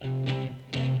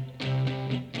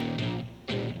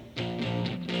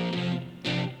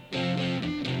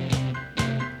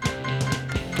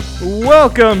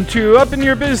Welcome to Up in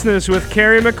Your Business with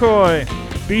Carrie McCoy.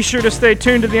 Be sure to stay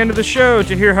tuned to the end of the show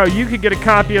to hear how you could get a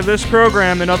copy of this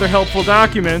program and other helpful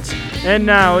documents. And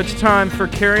now it's time for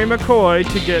Carrie McCoy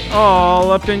to get all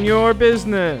up in your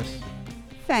business.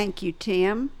 Thank you,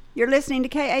 Tim. You're listening to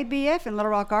KABF in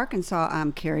Little Rock, Arkansas.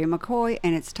 I'm Carrie McCoy,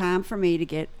 and it's time for me to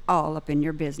get all up in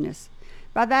your business.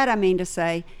 By that I mean to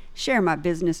say, share my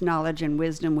business knowledge and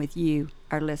wisdom with you,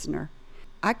 our listener.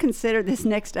 I consider this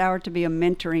next hour to be a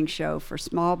mentoring show for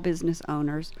small business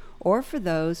owners or for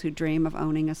those who dream of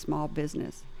owning a small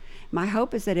business. My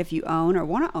hope is that if you own or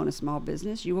want to own a small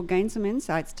business, you will gain some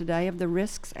insights today of the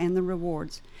risks and the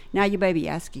rewards. Now you may be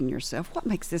asking yourself, what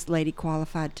makes this lady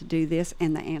qualified to do this?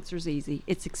 And the answer is easy.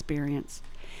 It's experience.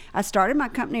 I started my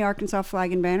company, Arkansas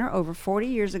Flag and Banner, over 40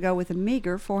 years ago with a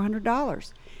meager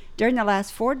 $400. During the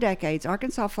last 4 decades,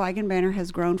 Arkansas Flag and Banner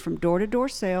has grown from door-to-door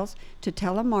sales to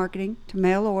telemarketing to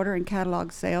mail order and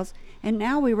catalog sales, and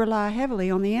now we rely heavily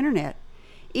on the internet.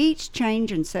 Each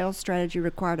change in sales strategy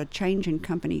required a change in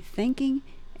company thinking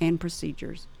and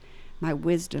procedures. My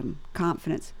wisdom,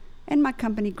 confidence, and my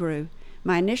company grew.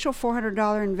 My initial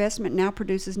 $400 investment now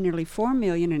produces nearly $4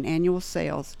 million in annual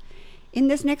sales. In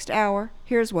this next hour,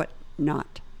 here's what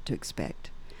not to expect.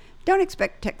 Don't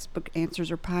expect textbook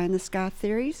answers or pie-in-the-sky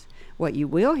theories. What you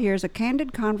will hear is a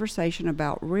candid conversation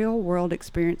about real-world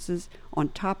experiences on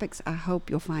topics I hope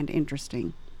you'll find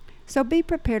interesting. So be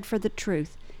prepared for the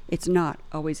truth. It's not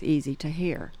always easy to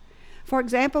hear. For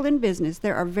example, in business,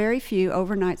 there are very few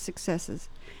overnight successes.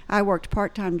 I worked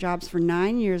part-time jobs for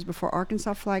 9 years before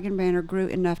Arkansas Flag and Banner grew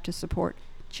enough to support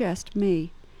just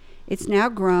me. It's now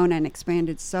grown and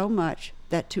expanded so much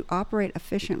that to operate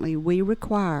efficiently, we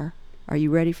require, are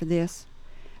you ready for this?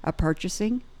 A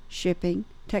purchasing, shipping,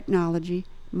 technology,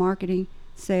 marketing,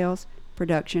 sales,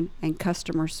 production, and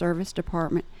customer service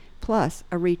department, plus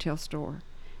a retail store.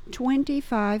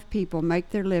 25 people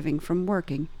make their living from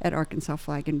working at Arkansas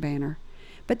Flag and Banner.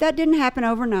 But that didn't happen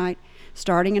overnight.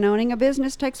 Starting and owning a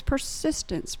business takes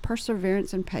persistence,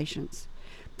 perseverance, and patience.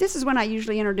 This is when I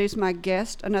usually introduce my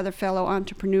guest, another fellow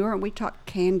entrepreneur, and we talk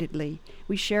candidly.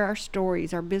 We share our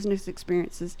stories, our business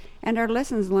experiences, and our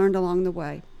lessons learned along the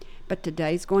way. But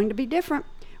today's going to be different.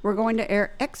 We're going to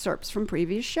air excerpts from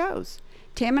previous shows.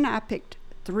 Tim and I picked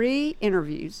 3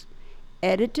 interviews,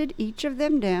 edited each of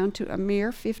them down to a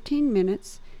mere 15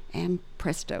 minutes, and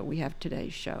presto, we have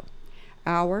today's show.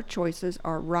 Our choices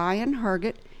are Ryan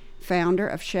Herget, founder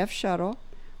of Chef Shuttle,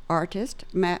 artist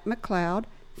Matt McLeod,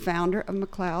 founder of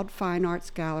McLeod Fine Arts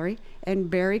Gallery,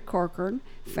 and Barry Corcoran,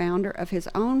 founder of his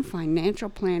own financial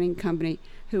planning company,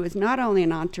 who is not only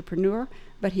an entrepreneur,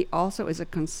 but he also is a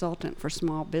consultant for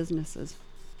small businesses.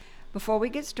 Before we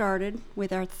get started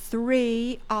with our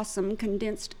 3 awesome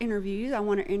condensed interviews, I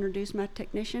want to introduce my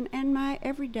technician and my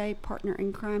everyday partner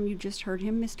in crime. You just heard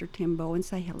him, Mr. Tim Bowen.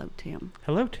 Say hello, Tim.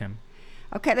 Hello, Tim.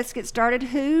 Okay, let's get started.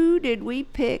 Who did we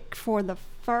pick for the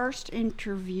first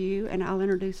interview? And I'll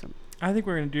introduce him. I think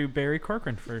we're going to do Barry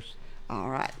Corcoran first. All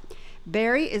right.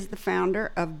 Barry is the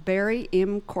founder of Barry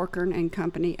M. Corcoran and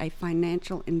Company, a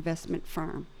financial investment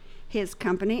firm. His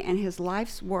company and his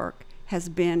life's work has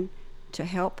been to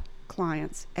help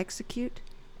clients execute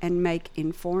and make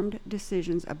informed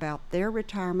decisions about their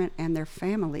retirement and their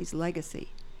family's legacy.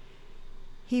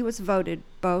 He was voted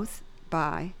both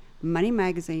by Money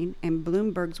Magazine and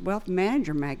Bloomberg's Wealth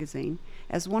Manager magazine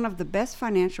as one of the best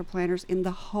financial planners in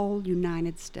the whole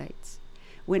United States.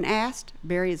 When asked,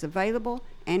 Barry is available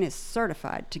and is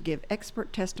certified to give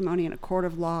expert testimony in a court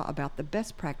of law about the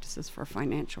best practices for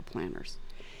financial planners.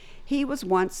 He was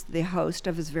once the host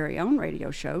of his very own radio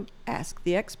show, Ask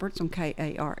the Experts on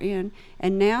KARN,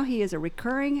 and now he is a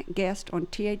recurring guest on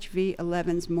THV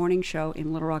 11's morning show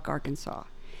in Little Rock, Arkansas.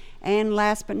 And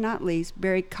last but not least,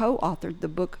 Barry co-authored the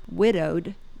book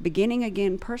Widowed, Beginning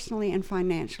Again Personally and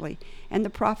Financially, and the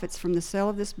profits from the sale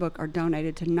of this book are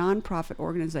donated to nonprofit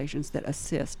organizations that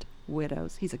assist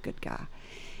widows. He's a good guy.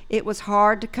 It was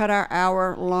hard to cut our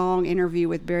hour-long interview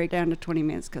with Barry down to 20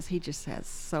 minutes because he just has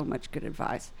so much good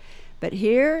advice. But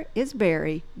here is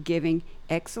Barry giving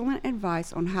excellent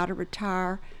advice on how to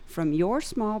retire from your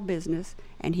small business,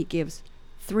 and he gives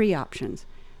 3 options.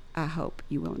 I hope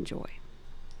you will enjoy.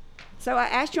 So I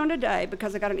asked you on today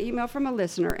because I got an email from a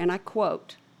listener, and I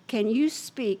quote, "Can you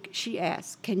speak," she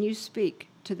asked, "can you speak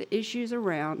to the issues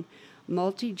around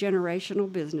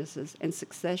multi-generational businesses and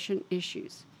succession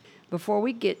issues?" Before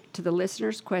we get to the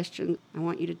listener's question, I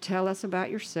want you to tell us about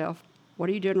yourself. What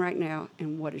are you doing right now,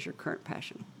 and what is your current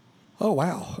passion? Oh,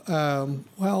 wow.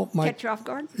 Catch you off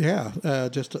guard? Yeah,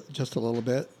 just a little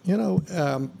bit.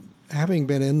 Having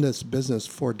been in this business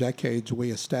for decades,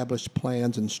 we established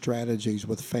plans and strategies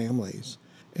with families.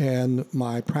 And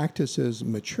my practice is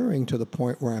maturing to the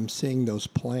point where I'm seeing those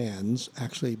plans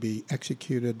actually be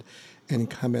executed and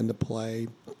come into play.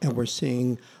 And we're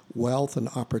seeing wealth and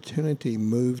opportunity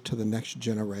move to the next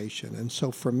generation. And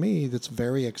so for me, that's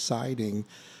very exciting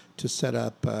to set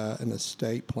up an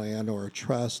estate plan or a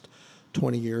trust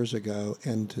 20 years ago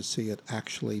and to see it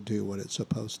actually do what it's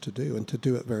supposed to do and to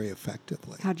do it very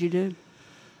effectively. How'd you do?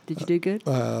 Did you do good?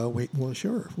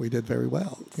 Sure. We did very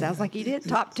well. Sounds like you did.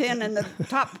 Top 10 and the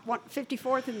top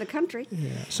 54th in the country.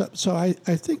 Yeah. So I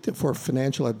think that for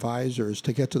financial advisors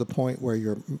to get to the point where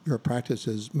your practice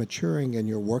is maturing and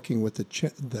you're working with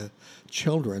the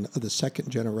children of the second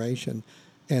generation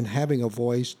and having a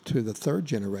voice to the third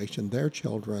generation, their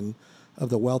children, of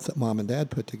the wealth that mom and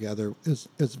dad put together is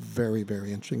very,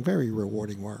 very interesting, very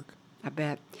rewarding work. I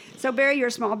bet. So, Barry, you're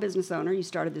a small business owner. You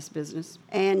started this business,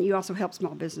 and you also help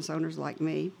small business owners like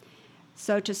me.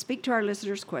 So, to speak to our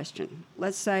listeners' question,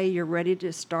 let's say you're ready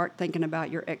to start thinking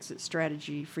about your exit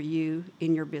strategy for you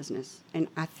in your business. And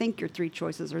I think your three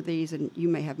choices are these, and you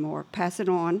may have more. Pass it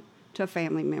on to a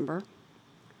family member,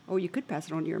 or you could pass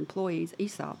it on to your employees.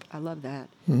 ESOP, I love that.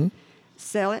 Mm-hmm.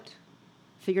 Sell it,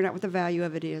 figuring out what the value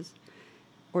of it is,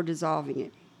 or dissolving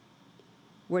it.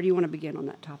 Where do you want to begin on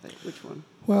that topic? Which one?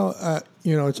 Well,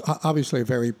 it's obviously a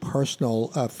very personal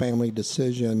family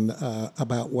decision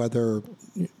about whether,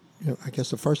 I guess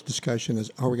the first discussion is,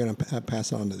 are we going to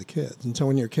pass it on to the kids? And so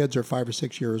when your kids are 5 or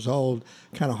 6 years old,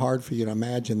 kind of hard for you to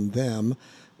imagine them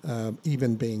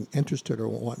even being interested or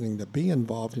wanting to be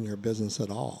involved in your business at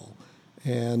all.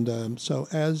 And so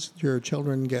as your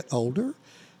children get older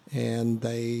and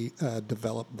they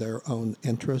develop their own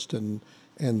interest and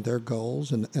their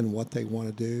goals and what they want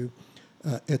to do,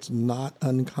 it's not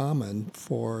uncommon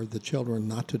for the children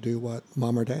not to do what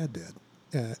mom or dad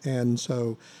did. And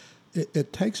so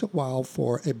it takes a while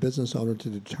for a business owner to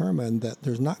determine that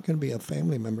there's not going to be a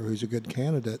family member who's a good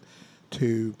candidate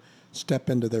to step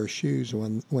into their shoes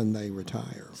when they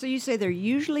retire. So you say there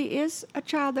usually is a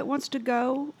child that wants to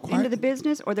go into the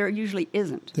business, or there usually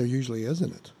isn't? There usually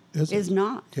isn't. Is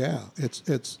not. Yeah,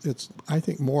 it's I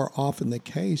think more often the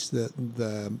case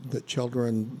that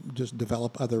children just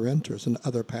develop other interests and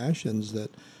other passions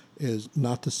that is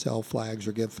not to sell flags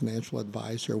or give financial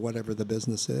advice or whatever the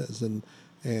business is,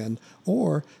 and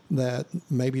or that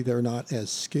maybe they're not as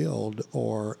skilled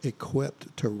or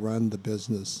equipped to run the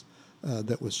business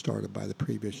that was started by the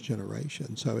previous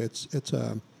generation. So it's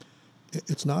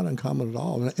not uncommon at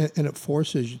all, and it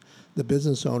forces the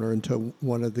business owner into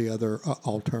one of the other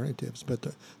alternatives. But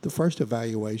the first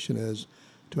evaluation is,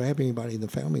 do I have anybody in the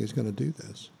family who's going to do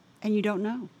this? And you don't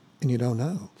know. And you don't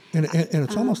know. And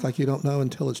it's almost like you don't know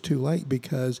until it's too late,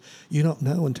 because you don't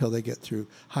know until they get through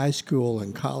high school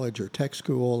and college or tech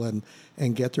school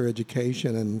and get their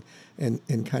education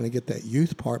and kind of get that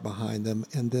youth part behind them,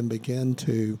 and then begin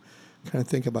to kind of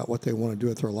think about what they want to do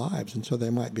with their lives. And so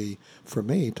they might be, for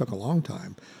me, it took a long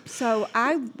time. So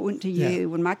I went to you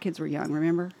when my kids were young,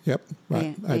 remember? Yep,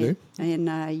 right, I do.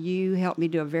 And you helped me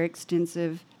do a very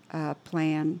extensive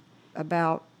plan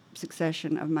about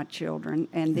succession of my children,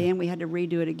 and then we had to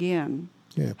redo it again.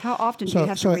 Yeah. How often do you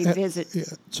have to revisit?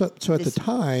 So at the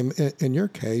time, in your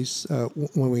case,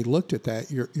 when we looked at that,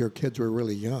 your kids were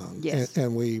really young. Yes.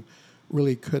 And we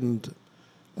really couldn't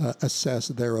assess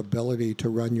their ability to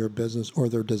run your business or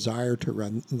their desire to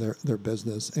run their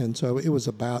business. And so it was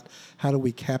about, how do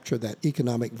we capture that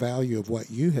economic value of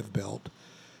what you have built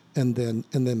and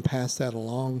then pass that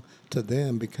along to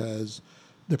them, because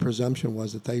the presumption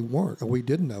was that they weren't, or we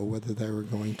didn't know whether they were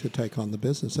going to take on the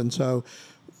business. And so,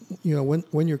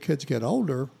 when your kids get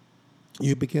older,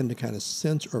 you begin to kind of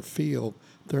sense or feel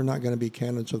they're not going to be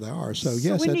candidates, or they are. So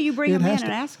yes. When do you bring them in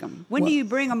and ask them? When do you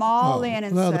bring them all in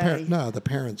and say? The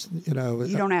parents. You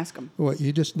don't ask them. Well,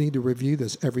 you just need to review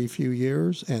this every few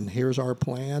years, and here's our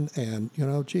plan. And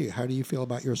how do you feel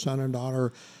about your son and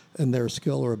daughter and their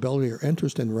skill or ability or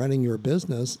interest in running your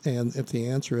business? And if the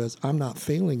answer is, I'm not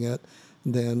feeling it,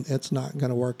 then it's not going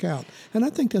to work out. And I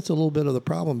think that's a little bit of the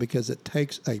problem, because it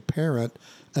takes a parent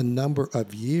a number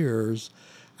of years.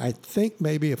 I think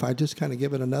maybe if I just kind of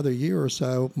give it another year or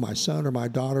so, my son or my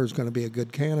daughter is going to be a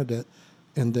good candidate,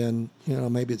 and then,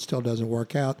 maybe it still doesn't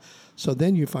work out. So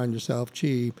then you find yourself,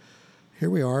 gee, here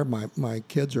we are, my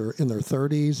kids are in their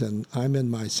 30s and I'm in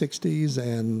my 60s,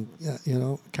 and,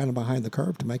 kind of behind the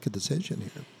curve to make a decision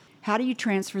here. How do you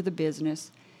transfer the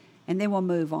business? And then we'll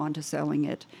move on to selling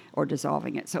it or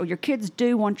dissolving it. So your kids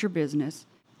do want your business.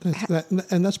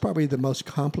 And that's probably the most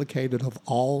complicated of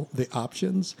all the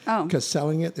options, because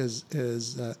selling it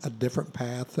is a different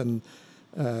path, and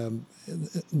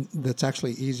that's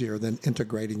actually easier than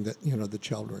integrating the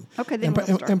children. Okay, then and,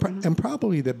 we'll start. and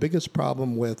probably the biggest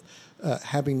problem with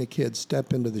having the kids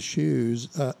step into the shoes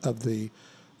of the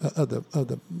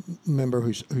member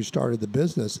who started the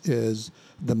business is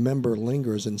the member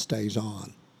lingers and stays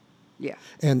on. Yeah.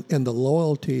 And the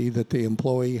loyalty that the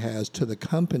employee has to the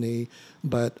company,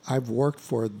 but I've worked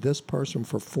for this person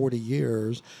for 40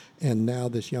 years, and now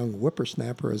this young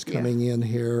whippersnapper is coming in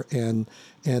here, and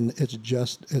it's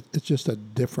just a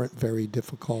different, very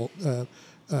difficult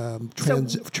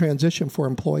transition for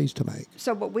employees to make.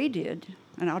 So what we did,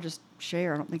 and I'll just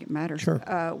share, I don't think it matters.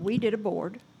 Sure. We did a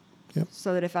board Yep.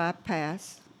 so that if I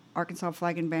pass, Arkansas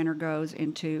Flag and Banner goes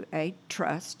into a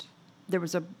trust. There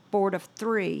was a board of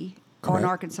 3 on Correct.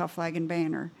 Arkansas Flag and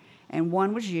Banner, and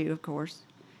one was you, of course.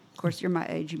 Of course, you're my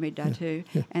age. You may die too.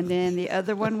 Yeah. And then the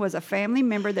other one was a family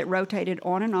member that rotated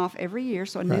on and off every year,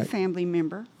 so a new Right. family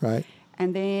member. Right.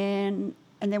 And then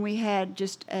we had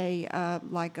just a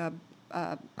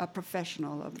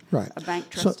professional, Right. a bank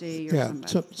trustee or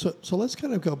somebody. So let's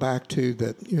kind of go back to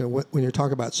that. When you're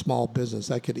talking about small business,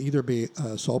 that could either be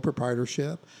a sole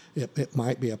proprietorship, it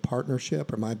might be a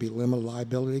partnership, or might be limited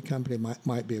liability company,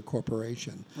 might be a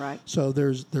corporation. Right. So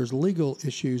there's legal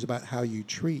issues about how you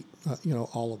treat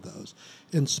all of those.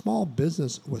 In small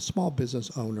business, with small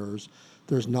business owners,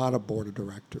 there's not a board of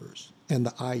directors, and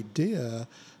the idea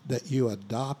that you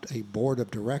adopt a board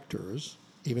of directors,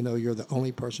 even though you're the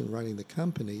only person running the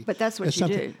company. But that's what is you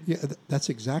something- do. Yeah, that's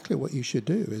exactly what you should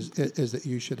do, is that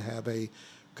you should have a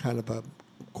kind of a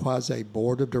quasi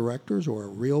board of directors or a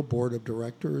real board of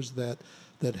directors that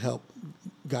help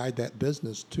guide that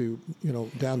business to,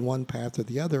 down one path or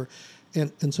the other.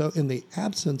 And so in the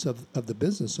absence of the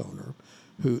business owner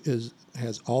who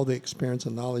has all the experience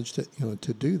and knowledge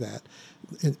to do that,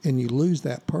 and you lose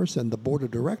that person, the board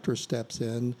of directors steps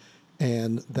in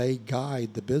and they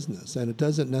guide the business. And it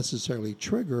doesn't necessarily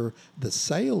trigger the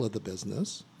sale of the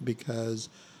business because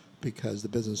the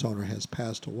business owner has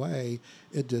passed away.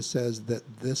 It just says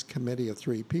that this committee of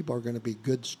 3 people are going to be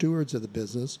good stewards of the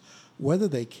business, whether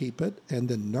they keep it and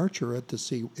then nurture it to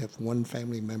see if one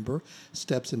family member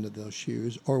steps into those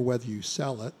shoes, or whether you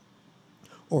sell it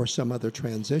or some other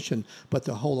transition. But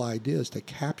the whole idea is to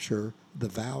capture the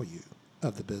value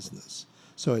of the business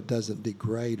so it doesn't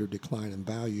degrade or decline in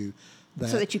value.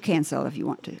 So that you can sell if you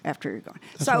want to after you're gone.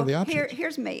 That's So one of the options.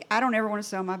 here's me. I don't ever want to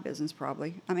sell my business,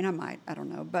 probably. I mean, I might. I don't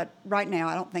know. But right now,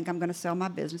 I don't think I'm going to sell my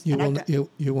business. You And I will,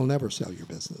 don't- you will never sell your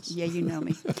business. Yeah, you know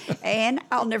me. And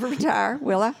I'll never retire,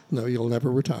 will I? No, you'll never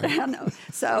retire. I know.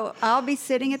 So I'll be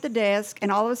sitting at the desk,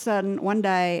 and all of a sudden, one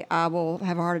day, I will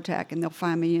have a heart attack, and they'll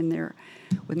find me in there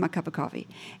with my cup of coffee.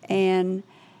 And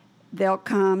they'll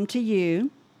come to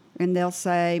you, and they'll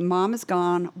say, "Mom is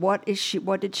gone. What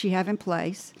did she have in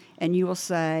place?" And you will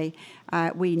say,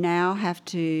 "We now have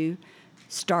to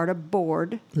start a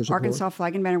board. There's a Arkansas board.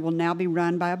 Flag and Banner will now be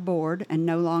run by a board and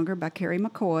no longer by Carrie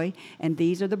McCoy. And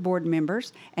these are the board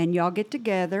members. And y'all get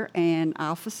together, and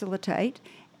I'll facilitate,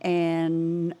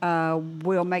 and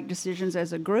we'll make decisions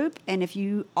as a group. And if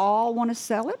you all want to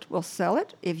sell it, we'll sell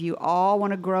it. If you all want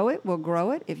to grow it, we'll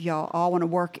grow it. If y'all all want to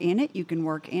work in it, you can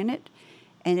work in it."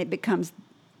 And it becomes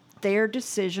their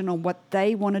decision on what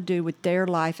they want to do with their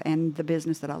life and the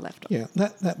business that I left them. Yeah,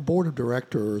 that board of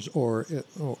directors, or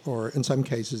in some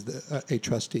cases, a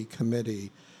trustee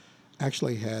committee,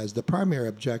 actually has the primary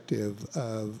objective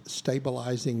of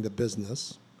stabilizing the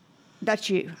business.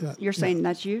 That's you. You're saying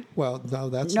that's you? Well, no,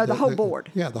 that's No, the whole board.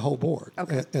 Yeah, the whole board.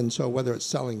 Okay. And so whether it's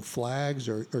selling flags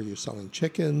or you're selling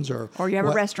chickens or you have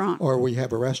a restaurant. or we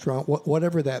have a restaurant,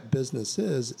 whatever that business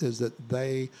is that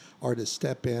they are to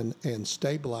step in and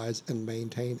stabilize and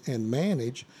maintain and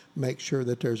manage, make sure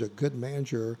that there's a good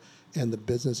manager and the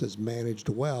business is managed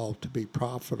well to be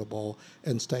profitable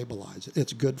and stabilize it.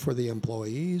 It's good for the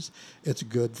employees. It's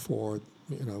good for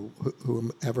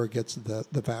whomever gets the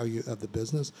value of the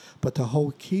business. But the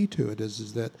whole key to it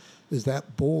is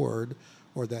that board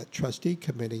or that trustee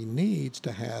committee needs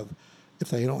to have, if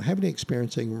they don't have any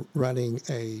experience in running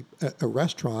a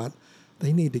restaurant,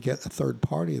 they need to get a third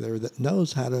party there that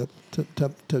knows how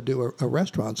to do a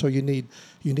restaurant. So you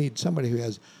need somebody who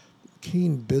has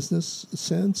keen business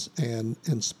sense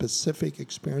and specific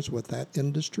experience with that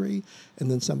industry,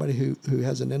 and then somebody who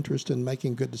has an interest in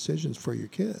making good decisions for your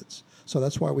kids. So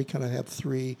that's why we kind of have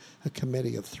a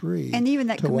committee of 3. And even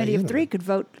that to weigh committee of in on 3 it. could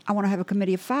vote, "I want to have a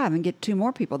committee of 5 and get 2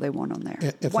 more people they want on there."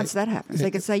 If Once they- that happens,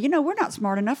 they could say, "We're not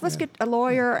smart enough. Let's get a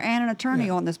lawyer and an attorney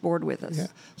on this board with us." Yeah.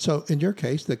 So in your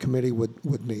case, the committee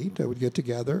would meet. They would get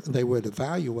together. And they would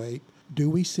evaluate, do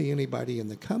we see anybody in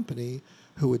the company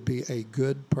who would be a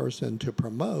good person to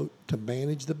promote, to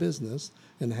manage the business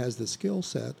and has the skill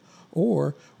set,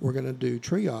 or we're going to do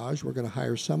triage. We're going to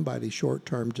hire somebody short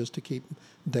term just to keep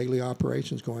daily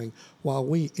operations going while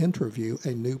we interview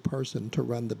a new person to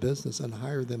run the business and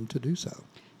hire them to do so.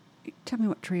 Tell me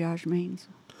what triage means.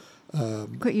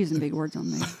 Quit using big words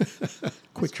on me. What's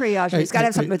Quick triage? It's got to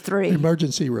have something with three.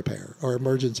 Emergency repair or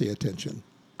emergency attention.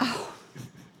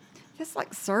 That's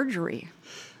like surgery.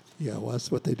 Yeah, well, that's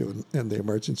what they do in the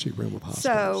emergency room of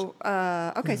hospitals.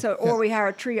 So, or we hire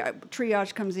a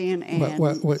triage comes in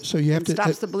and so you have to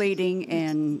stops the bleeding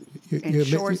and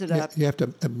shores it up. You have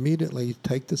to immediately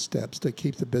take the steps to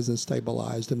keep the business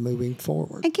stabilized and moving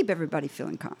forward. And keep everybody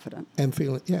feeling confident. And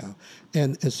feeling, yeah.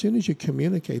 And as soon as you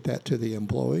communicate that to the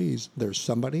employees, there's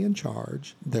somebody in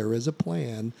charge, there is a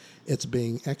plan, it's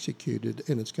being executed,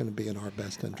 and it's going to be in our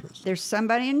best interest. There's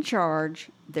somebody in charge,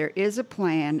 there is a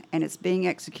plan, and it's being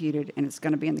executed, and it's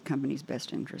going to be in the company's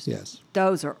best interest. Yes.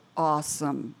 Those are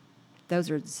awesome. Those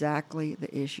are exactly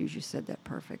the issues. You said that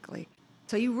perfectly.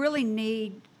 So you really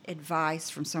need advice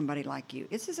from somebody like you.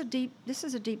 This is a deep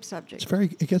subject.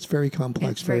 It gets very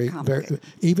complex. It's very complicated.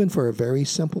 Even for a very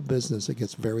simple business, it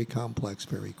gets very complex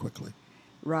very quickly.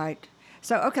 Right.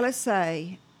 So, okay, let's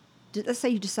say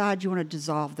you decide you want to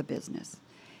dissolve the business.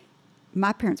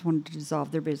 My parents wanted to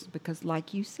dissolve their business because,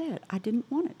 like you said, I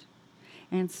didn't want it.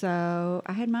 And so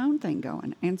I had my own thing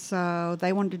going. And so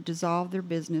they wanted to dissolve their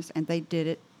business, and they did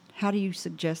it. How do you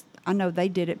suggest? I know they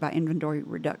did it by inventory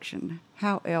reduction.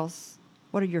 How else?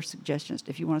 What are your suggestions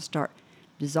if you want to start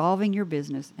dissolving your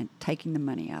business and taking the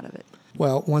money out of it?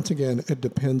 Well, once again, it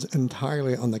depends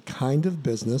entirely on the kind of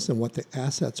business and what the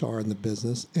assets are in the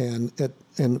business. And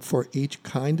for each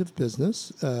kind of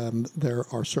business, there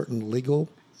are certain legal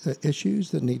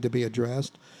issues that need to be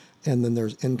addressed, and then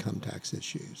there's income tax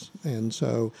issues. And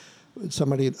so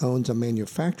somebody that owns a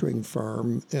manufacturing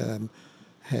firm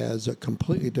has a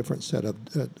completely different set of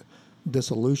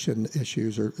dissolution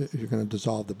issues, or if you're going to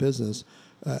dissolve the business,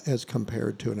 as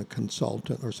compared to a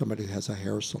consultant or somebody who has a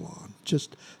hair salon.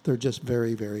 They're just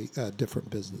very, very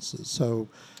different businesses.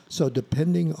 So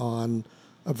depending on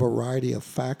a variety of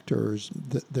factors,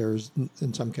 there's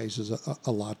in some cases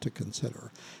a lot to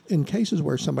consider. In cases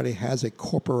where somebody has a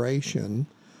corporation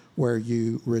where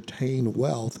you retain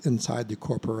wealth inside the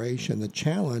corporation, the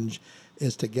challenge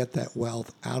is to get that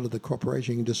wealth out of the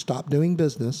corporation. You can just stop doing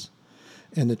business.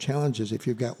 And the challenge is if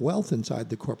you've got wealth inside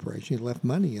the corporation, you left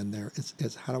money in there,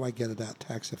 it's how do I get it out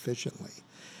tax efficiently?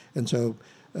 And so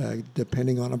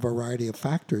depending on a variety of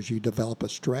factors, you develop a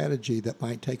strategy that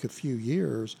might take a few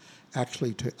years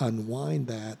actually to unwind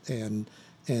that and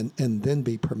then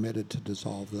be permitted to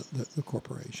dissolve the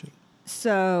corporation.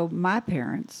 So my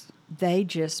parents, they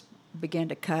just began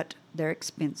to cut their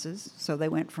expenses. So they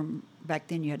went from, back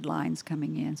then you had lines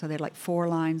coming in. So they had like 4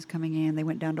 lines coming in. They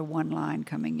went down to 1 line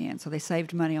coming in. So they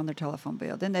saved money on their telephone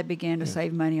bill. Then they began to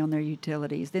save money on their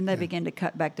utilities. Then they began to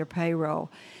cut back their payroll.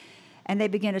 And they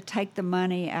began to take the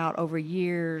money out over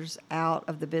years out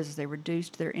of the business. They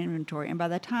reduced their inventory. And by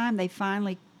the time they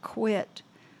finally quit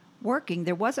working,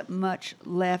 there wasn't much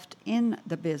left in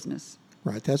the business.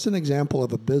 Right. That's an example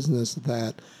of a business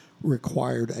that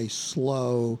required a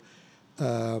slow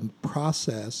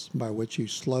process by which you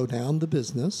slow down the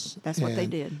business. That's what they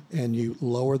did. And you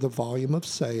lower the volume of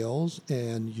sales,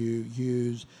 and you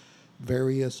use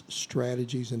various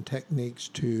strategies and techniques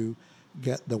to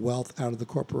get the wealth out of the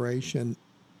corporation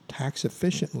tax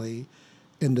efficiently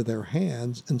into their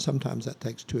hands, and sometimes that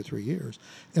takes 2 or 3 years.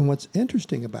 And what's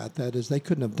interesting about that is they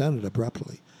couldn't have done it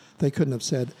abruptly. They couldn't have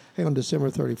said, hey, on December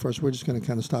 31st, we're just going to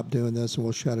kind of stop doing this and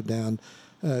we'll shut it down,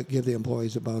 give the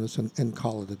employees a bonus and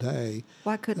call it a day.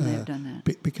 Why couldn't they have done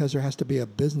that? Because there has to be a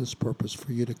business purpose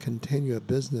for you to continue a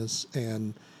business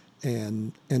and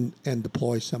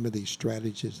deploy some of these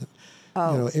strategies.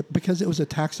 Because it was a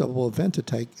taxable event to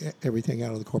take everything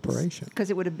out of the corporation. Because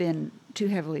it would have been too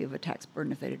heavily of a tax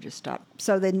burden if they'd have just stopped.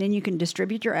 So then you can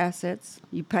distribute your assets,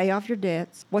 you pay off your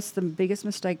debts. What's the biggest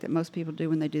mistake that most people do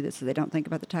when they do this? So they don't think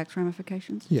about the tax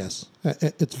ramifications? Yes.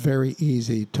 It's very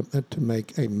easy to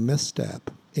make a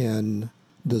misstep in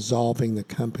dissolving the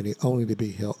company only to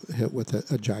be hit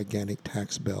with a gigantic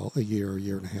tax bill a year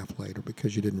and a half later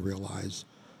because you didn't realize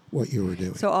what you were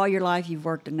doing. So all your life you've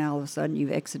worked, and now all of a sudden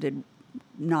you've exited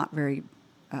not very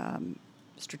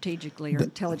strategically or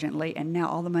intelligently, and now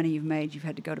all the money you've made, you've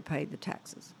had to go to pay the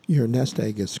taxes. Your nest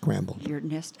egg is scrambled. Your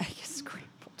nest egg is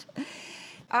scrambled.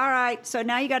 All right, so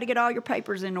now you got to get all your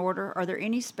papers in order. Are there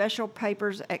any special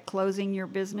papers at closing your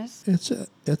business?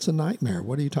 It's a nightmare.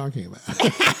 What are you talking about?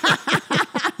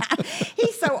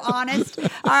 He's so honest. All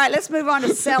right, let's move on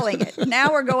to selling it.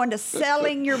 Now we're going to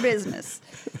selling your business.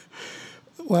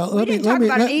 Well, We didn't talk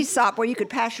about an ESOP where you could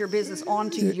pass your business on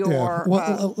to your.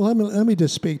 Well, let me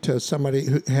just speak to somebody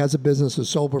who has a business of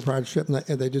sole proprietorship, and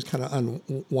they just kind of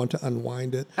want to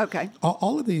unwind it. Okay.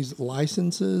 All of these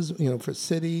licenses, for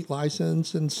city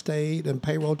license and state and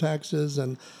payroll taxes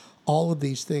and all of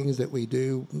these things that we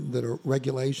do that are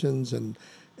regulations and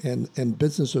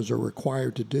businesses are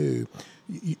required to do,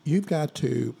 you've got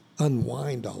to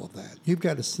unwind all of that. You've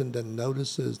got to send in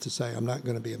notices to say, I'm not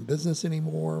going to be in business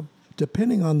anymore.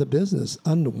 Depending on the business,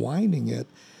 unwinding it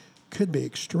could be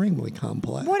extremely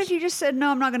complex. What if you just said, no,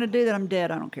 I'm not going to do that. I'm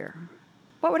dead. I don't care.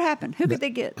 What would happen? Who could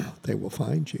they get? They will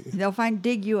find you. They'll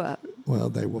dig you up. Well,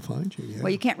 they will find you, yeah.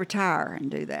 Well, you can't retire and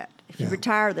do that. If you Yeah.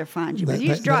 retire, they'll find you. But if you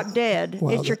just drop dead,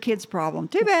 it's your kid's problem.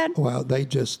 Too bad. Well,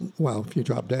 if you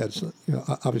drop dead, it's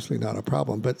obviously not a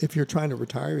problem. But if you're trying to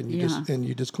retire and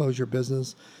you disclose your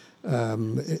business,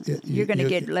 you're going to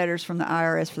get letters from the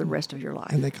IRS for the rest of your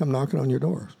life. And they come knocking on your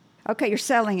door. Okay, you're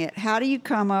selling it. How do you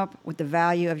come up with the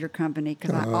value of your company?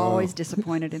 Because I'm always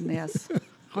disappointed in this.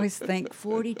 I always think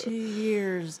 42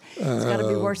 years, it's got to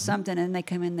be worth something. And they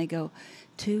come in, they go,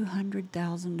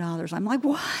 $200,000. I'm like,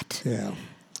 what?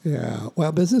 Yeah.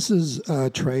 Well, businesses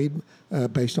trade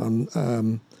based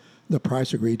on the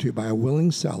price agreed to by a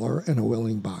willing seller and a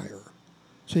willing buyer.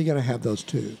 So you got to have those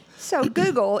two. So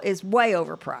Google is way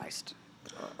overpriced.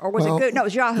 Or was it good? No, it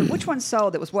was Yahoo. Which one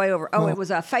sold that was way over? Oh, it was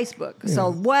Facebook.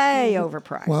 Sold way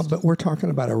overpriced. Well, but we're talking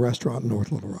about a restaurant in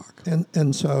North Little Rock.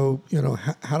 And so,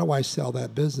 how do I sell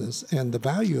that business? And the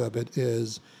value of it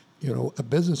is, a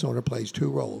business owner plays two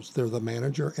roles. They're the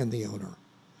manager and the owner.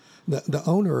 The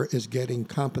owner is getting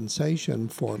compensation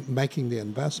for making the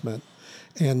investment,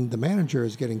 and the manager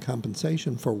is getting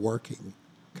compensation for working.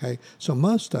 Okay? So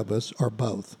most of us are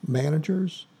both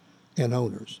managers and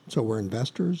owners. So we're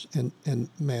investors and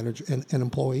manager and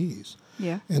employees.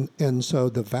 Yeah. And so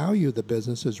the value of the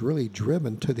business is really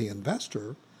driven to the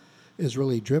investor, is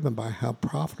really driven by how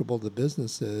profitable the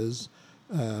business is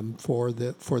for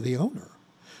the owner.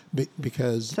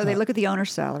 Because so they look at the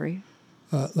owner's salary.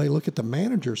 They look at the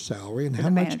manager's salary and how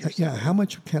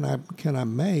much can I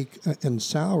make in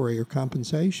salary or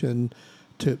compensation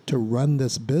to run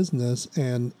this business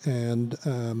and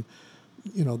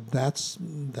that's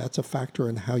a factor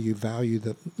in how you value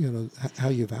that.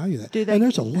 And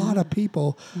there's a lot of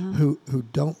people who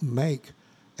don't make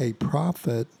a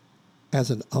profit as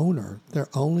an owner. They're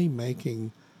only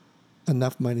making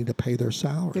enough money to pay their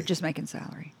salary. They're just making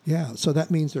salary. Yeah, so that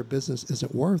means their business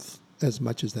isn't worth as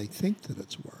much as they think that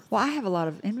it's worth. Well, I have a lot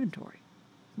of inventory.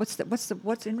 What's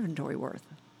inventory worth?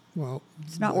 Well,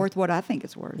 it's not worth what I think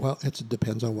it's worth. Well, it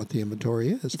depends on what the inventory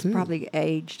is, too. It's probably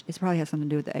aged. It probably has something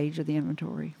to do with the age of the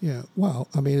inventory. Yeah. Well,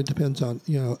 I mean, it depends on,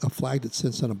 a flag that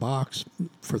sits in a box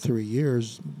for 3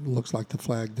 years looks like the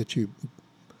flag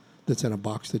that's in a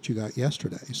box that you got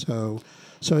yesterday. So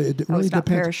it really it's not depends.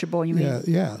 Perishable, you mean?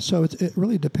 Yeah. So it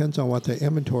really depends on what the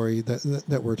inventory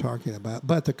that we're talking about.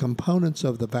 But the components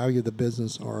of the value of the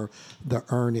business are the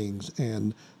earnings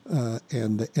and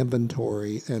the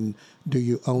inventory, and do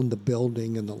you own the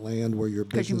building and the land where your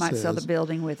business is? Because you might sell the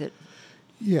building with it.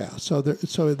 Yeah, so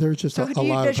there's just a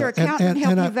lot of. Does your accountant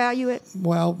help you value it?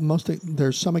 Well,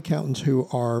 there's some accountants who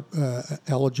are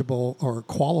eligible or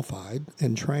qualified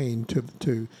and trained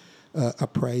to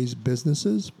appraise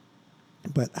businesses,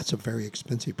 but that's a very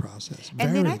expensive process.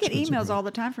 And then I get emails all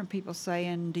the time from people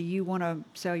saying, "Do you want to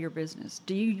sell your business?"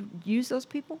 Do you use those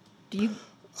people? Do you?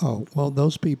 Oh, well,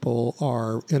 those people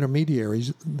are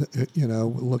intermediaries,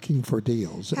 looking for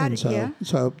deals.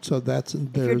 So that's.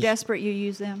 If you're desperate, you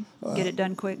use them. Get it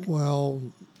done quick. Well,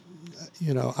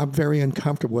 I'm very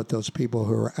uncomfortable with those people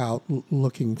who are out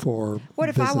looking for. What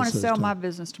if I want to sell my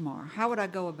business tomorrow? How would I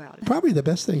go about it? Probably the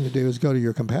best thing to do is go to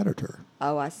your competitor.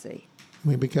 Oh, I see. I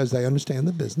mean, because they understand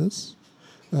the business.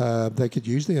 They could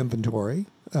use the inventory.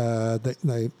 So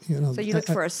you look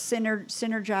for a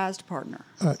synergized partner.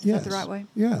 Yes. Is that the right way?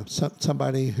 Yeah,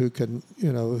 somebody who can,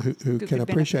 who can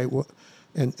appreciate what,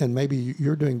 and maybe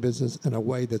you're doing business in a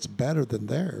way that's better than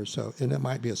theirs. So, and it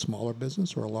might be a smaller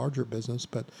business or a larger business,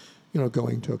 but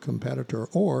going to a competitor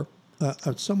or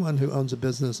someone who owns a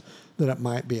business that it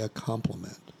might be a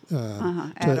complement.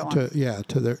 To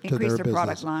their business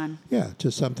product line. Yeah,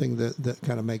 to something that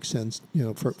kind of makes sense,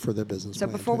 for their business. So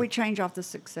before we change off the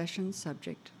succession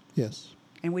subject. Yes.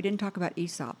 And we didn't talk about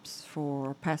ESOPs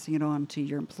for passing it on to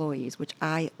your employees, which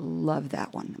I love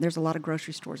that one. There's a lot of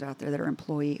grocery stores out there that are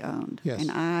employee owned. Yes.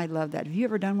 And I love that. Have you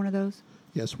ever done one of those?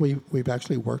 Yes, we've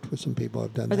actually worked with some people who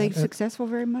have done that. Are they successful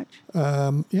very much?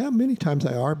 Yeah, many times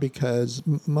they are because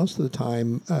most of the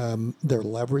time they're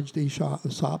leveraged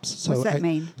ESOPs. So what's that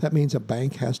mean? That means a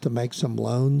bank has to make some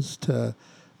loans to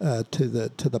to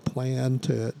the plan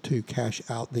to cash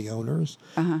out the owners,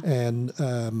 and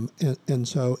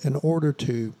so in order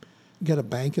to get a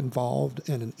bank involved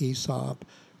in an ESOP,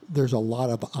 there's a lot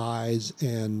of eyes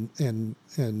and then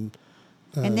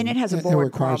it has a and board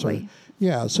requires probably.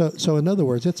 Yeah, so in other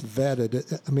words, it's vetted.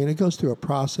 It goes through a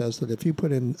process that if you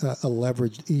put in a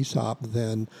leveraged ESOP,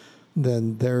 then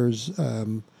there's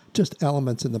just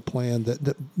elements in the plan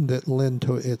that lend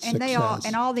to its And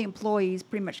success. all the employees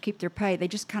pretty much keep their pay. They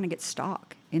just kind of get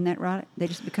stock. Isn't that right? They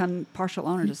just become partial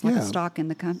owners, just like a Yeah. stock in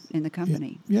the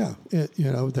company. Yeah,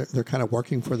 they're kind of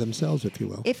working for themselves, if you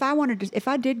will. If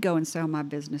I did go and sell my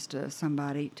business to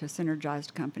somebody, to a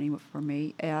synergized company for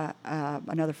me,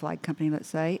 another flag company, let's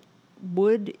say,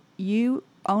 would you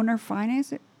owner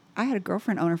finance it? I had a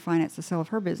girlfriend owner finance the sale of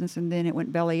her business, and then it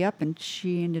went belly up, and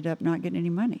she ended up not getting any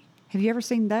money. Have you ever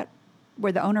seen that,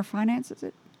 where the owner finances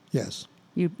it? Yes,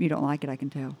 You don't like it, I can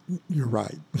tell. you're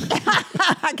right.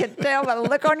 I can tell by the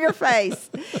look on your face.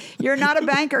 You're not a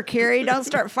banker, Carrie. Don't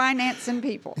start financing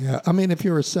people. Yeah, if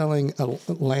you were selling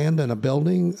land and a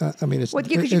building, it's Well,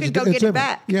 because you it's- could go it's get it different.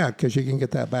 back. Yeah, because you can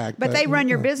get that back. But they run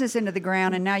your business into the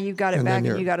ground, and now you've got it And then back, and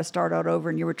you're- you got to start out over,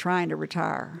 and you were trying to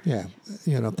retire. Yeah,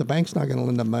 if the bank's not going to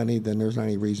lend them money, then there's not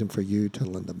any reason for you to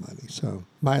lend them money. So,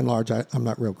 by and large, I'm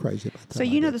not real crazy about that. So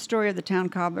you know idea. the story of the town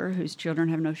cobbler whose children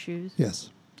have no shoes? Yes.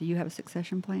 Do you have a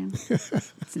succession plan?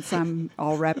 Since I'm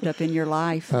all wrapped up in your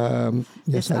life,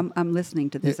 Yes, I'm listening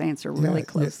to this answer really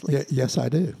closely. Yes, I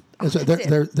do. Oh, So that's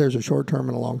there's a short-term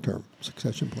and a long-term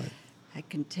succession plan. I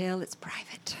can tell it's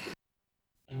private.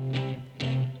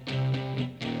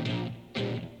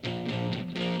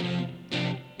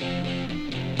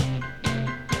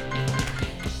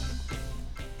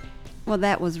 Well,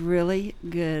 that was really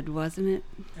good, wasn't it?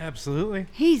 Absolutely.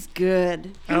 He's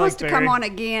good. He I wants like to come Barry. on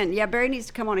again. Yeah, Barry needs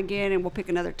to come on again, and we'll pick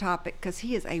another topic because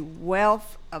he is a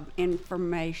wealth of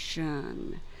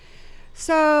information.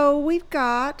 So we've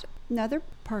got another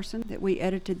person that we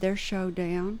edited their show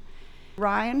down.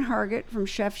 Ryan Herget from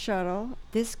Chef Shuttle.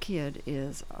 This kid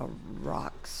is a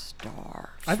rock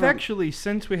star. I've actually,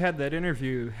 since we had that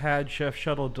interview, had Chef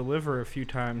Shuttle deliver a few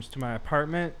times to my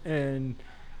apartment, and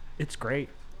it's great.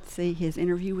 See, his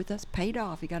interview with us paid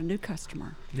off. He got a new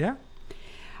customer. Yeah.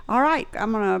 All right,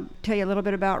 I'm going to tell you a little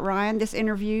bit about Ryan. This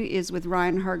interview is with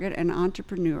Ryan Herget, an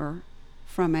entrepreneur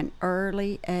from an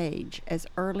early age, as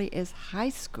early as high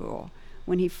school,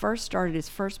 when he first started his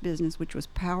first business, which was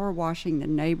power washing the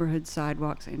neighborhood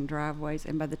sidewalks and driveways.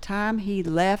 And by the time he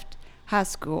left high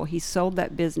school, he sold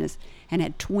that business and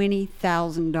had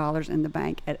 $20,000 in the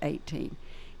bank at 18.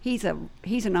 He's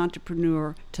an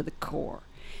entrepreneur to the core.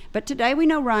 But today we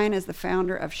know Ryan as the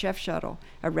founder of Chef Shuttle,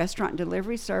 a restaurant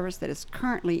delivery service that is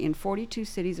currently in 42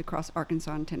 cities across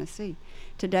Arkansas and Tennessee.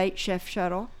 To date, Chef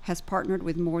Shuttle has partnered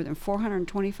with more than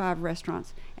 425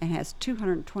 restaurants and has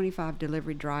 225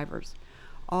 delivery drivers.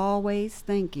 Always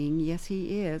thinking, yes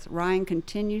he is, Ryan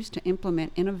continues to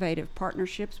implement innovative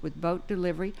partnerships with boat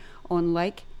delivery on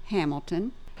Lake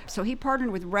Hamilton. So he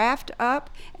partnered with Raft Up,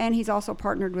 and he's also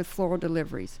partnered with Floral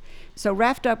Deliveries. So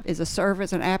Raft Up is a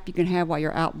service, an app you can have while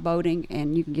you're out boating,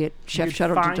 and you can get Chef You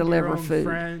Shuttle to find deliver your own food.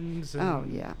 friends and Oh,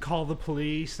 yeah. call the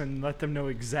police and let them know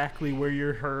exactly where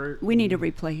you're hurt. We need to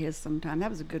replay his sometime. That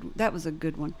was a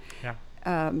good one. Yeah.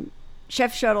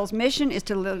 Chef Shuttle's mission is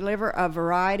to deliver a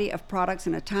variety of products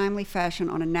in a timely fashion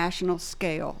on a national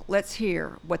scale. Let's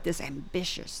hear what this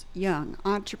ambitious young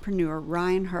entrepreneur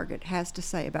Ryan Herget has to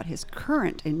say about his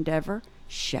current endeavor,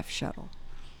 Chef Shuttle.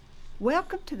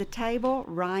 Welcome to the table,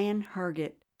 Ryan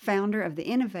Herget, founder of the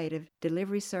innovative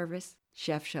delivery service,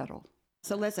 Chef Shuttle.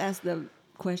 So let's ask the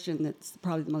question that's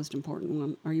probably the most important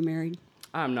one. Are you married?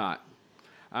 I'm not.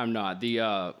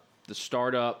 The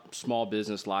startup small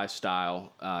business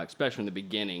lifestyle, especially in the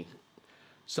beginning,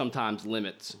 sometimes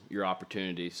limits your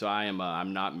opportunities. So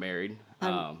I'm not married.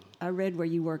 I read where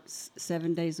you work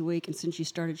 7 days a week, and since you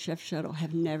started Chef Shuttle,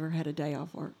 have never had a day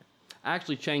off work. I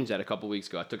actually changed that a couple weeks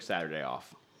ago. I took Saturday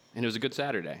off, and it was a good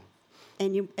Saturday.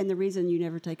 And the reason you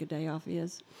never take a day off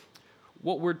is?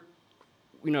 You've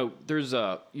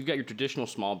got your traditional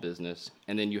small business,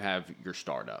 and then you have your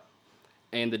startup.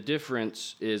 And the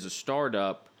difference is a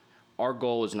startup, our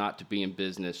goal is not to be in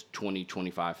business 20,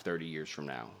 25, 30 years from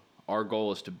now. Our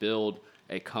goal is to build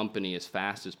a company as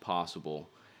fast as possible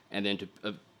and then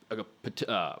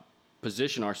to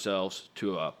position ourselves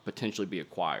to potentially be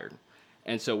acquired.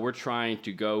 And so we're trying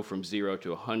to go from 0 to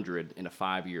 100 in a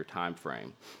 5-year time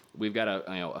frame. We've got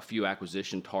a few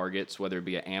acquisition targets, whether it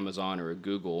be an Amazon or a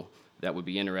Google, that would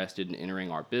be interested in entering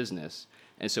our business.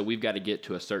 And so we've got to get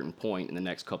to a certain point in the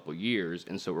next couple of years,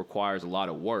 and so it requires a lot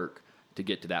of work to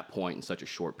get to that point in such a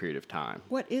short period of time.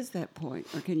 What is that point,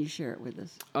 or can you share it with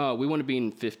us? We want to be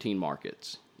in 15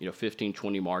 markets. 15,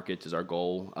 20 markets is our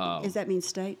goal. Does that mean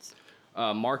states?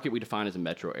 Market we define as a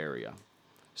metro area.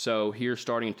 So here,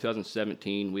 starting in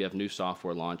 2017, we have new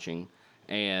software launching,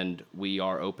 and we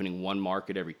are opening one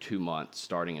market every 2 months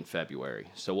starting in February.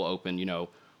 So we'll open,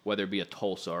 whether it be a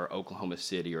Tulsa or Oklahoma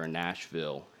City or a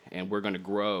Nashville, and we're going to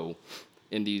grow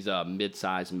in these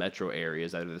mid-sized metro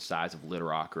areas that are the size of Little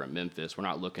Rock or Memphis. We're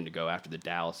not looking to go after the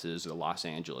Dallases or the Los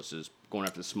Angeleses, going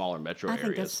after the smaller metro I areas.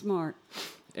 think that's smart.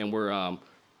 And we're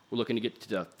looking to get to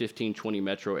the 15, 20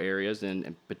 metro areas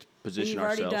and position You've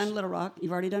already ourselves. done Little Rock.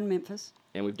 You've already done Memphis.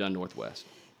 And we've done Northwest.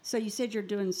 So you said you're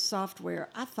doing software.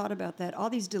 I thought about that. All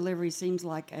these deliveries seems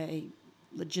like a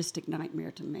logistic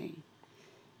nightmare to me.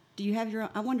 Do you have your own?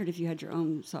 I wondered if you had your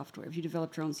own software, if you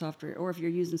developed your own software, or if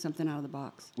you're using something out of the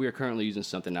box. We are currently using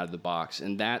something out of the box,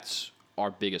 and that's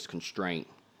our biggest constraint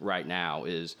right now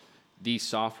is the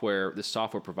software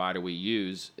provider we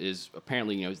use is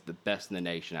apparently, is the best in the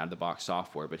nation out of the box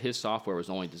software, but his software was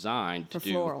only designed to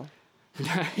do Floral.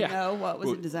 yeah. No, what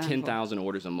was it designed for? 10,000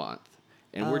 orders a month.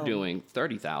 And we're doing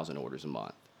 30,000 orders a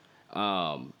month.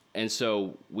 And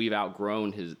so we've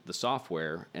outgrown the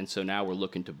software, and so now we're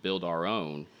looking to build our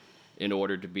own in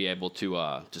order to be able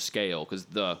to scale, because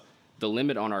the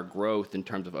limit on our growth in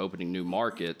terms of opening new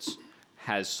markets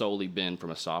has solely been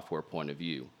from a software point of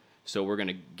view. So we're going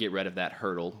to get rid of that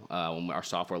hurdle when our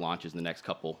software launches in the next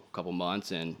couple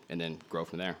months, and then grow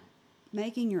from there.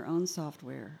 Making your own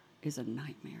software is a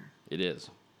nightmare. It is.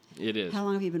 It is. How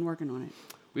long have you been working on it?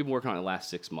 We've been working on it the last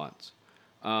 6 months.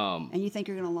 And you think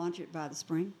you're going to launch it by the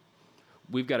spring?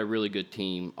 We've got a really good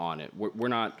team on it. We're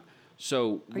not.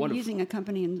 So Are you using a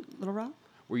company in Little Rock?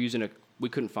 We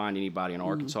couldn't find anybody in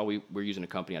Arkansas. We're using a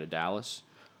company out of Dallas.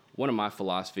 One of my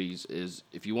philosophies is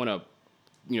if you want to,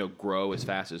 grow as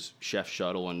fast as Chef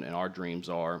Shuttle and our dreams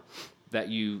are, that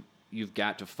you've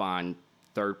got to find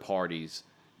third parties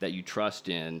that you trust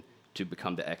in to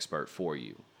become the expert for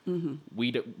you. Mm-hmm.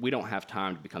 We don't have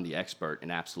time to become the expert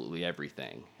in absolutely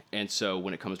everything. And so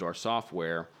when it comes to our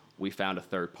software, we found a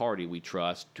third party we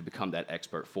trust to become that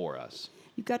expert for us.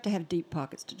 You've got to have deep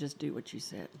pockets to just do what you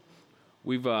said.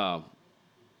 We've got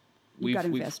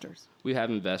investors. We have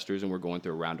investors, and we're going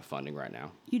through a round of funding right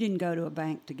now. You didn't go to a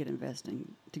bank to get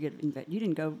investing, you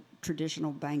didn't go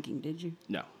traditional banking, did you?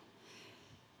 No.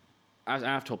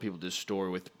 I've told people this story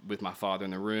with my father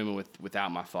in the room and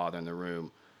without my father in the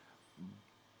room.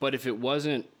 But if it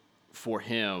wasn't for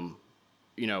him,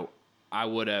 I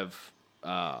wouldn't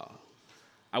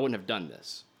have done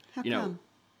this. How come?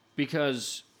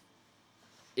 Because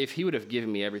if he would have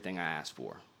given me everything I asked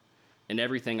for and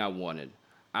everything I wanted,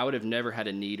 I would have never had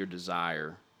a need or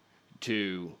desire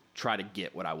to try to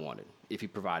get what I wanted if he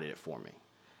provided it for me.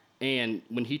 And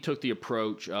when he took the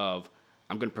approach of,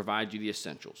 I'm going to provide you the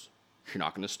essentials. You're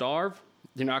not going to starve.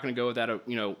 You're not going to go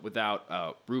without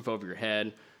a roof over your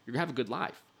head. You're going to have a good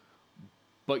life.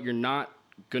 But you're not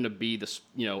going to be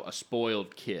a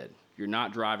spoiled kid. You're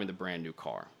not driving the brand new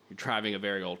car. You're driving a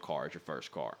very old car as your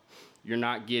first car. You're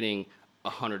not getting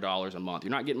 $100 a month.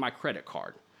 You're not getting my credit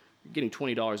card. You're getting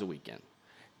 $20 a weekend.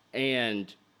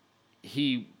 And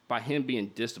by him being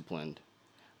disciplined,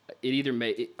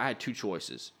 I had two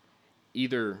choices.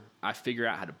 Either I figure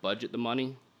out how to budget the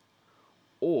money,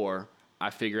 or I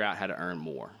figure out how to earn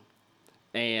more.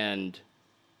 And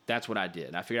that's what I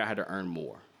did. I figured out how to earn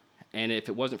more. And if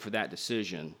it wasn't for that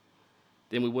decision,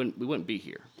 then we wouldn't be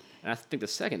here. And I think the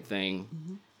second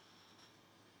thing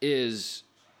is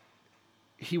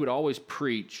he would always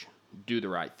preach, do the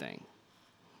right thing.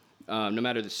 No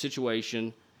matter the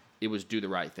situation, it was do the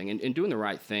right thing. And doing the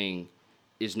right thing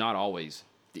is not always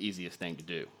the easiest thing to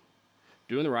do.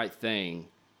 Doing the right thing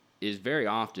is very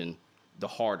often the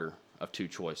harder of two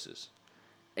choices.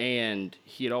 And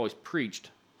he had always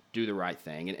preached, do the right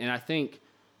thing. And I think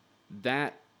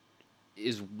that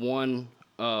is one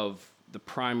of the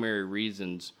primary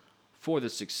reasons for the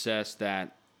success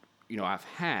that, I've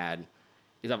had,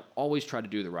 is I've always tried to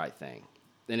do the right thing.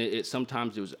 And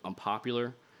sometimes it was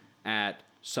unpopular.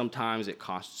 Sometimes it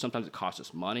cost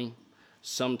us money.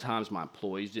 Sometimes my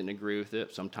employees didn't agree with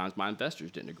it. Sometimes my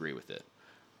investors didn't agree with it.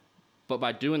 But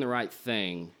by doing the right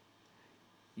thing,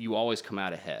 you always come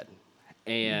out ahead.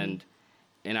 And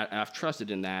I've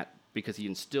trusted in that because he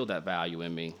instilled that value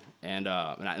in me, and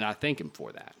I thank him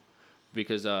for that,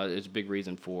 because it's a big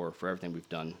reason for everything we've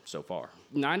done so far.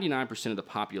 99% of the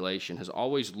population has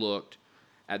always looked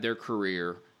at their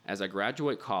career as I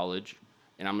graduate college,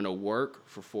 and I'm going to work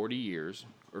for 40 years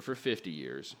or for 50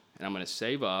 years, and I'm going to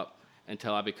save up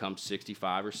until I become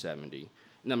 65 or 70,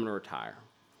 and I'm going to retire.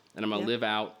 and I'm going to live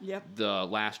out Yep. the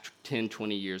last 10,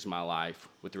 20 years of my life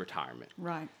with the retirement.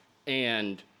 Right.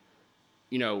 And,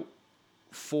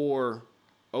 for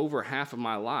over half of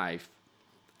my life,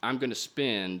 I'm going to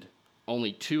spend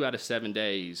only 2 out of 7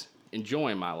 days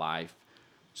enjoying my life,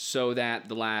 so that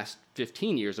the last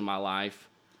 15 years of my life,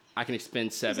 I can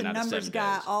spend 7 out of 7 days. He's a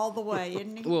numbers guy all the way,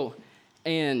 isn't he? Well,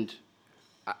 and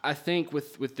I think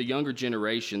with the younger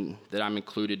generation that I'm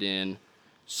included in,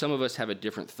 some of us have a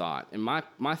different thought. And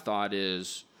my thought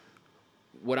is,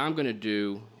 what I'm going to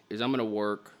do is I'm going to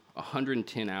work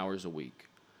 110 hours a week.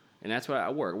 And that's what I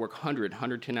work. I work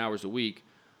 110 hours a week.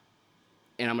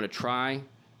 And I'm going to try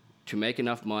to make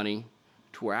enough money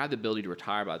to where I have the ability to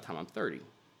retire by the time I'm 30.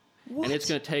 What? And it's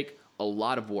going to take a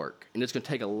lot of work. And it's going to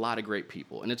take a lot of great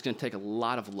people. And it's going to take a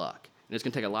lot of luck. And it's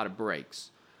going to take a lot of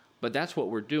breaks. But that's what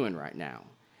we're doing right now.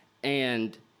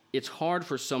 And it's hard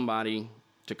for somebody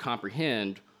to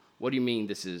comprehend, what do you mean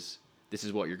this is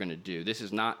what you're going to do? This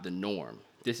is not the norm.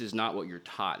 This is not what you're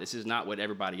taught. This is not what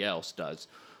everybody else does.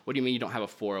 What do you mean you don't have a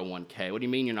 401k? What do you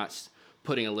mean you're not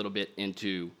putting a little bit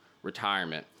into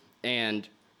retirement? And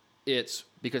it's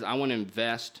because I want to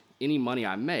invest any money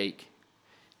I make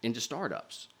into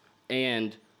startups.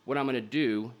 And what I'm going to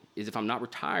do is, if I'm not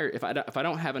retired, if I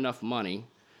don't have enough money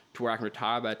to where I can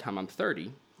retire by the time I'm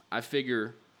 30, I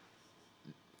figure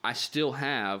I still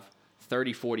have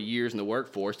 30, 40 years in the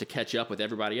workforce to catch up with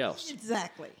everybody else.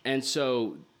 Exactly. And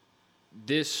so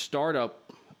this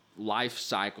startup life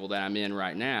cycle that I'm in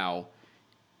right now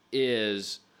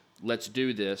is, let's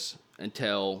do this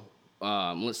until,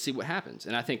 let's see what happens.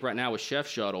 And I think right now with Chef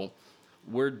Shuttle,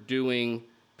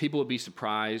 people would be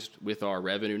surprised with our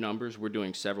revenue numbers. We're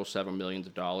doing several millions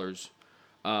of dollars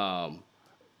a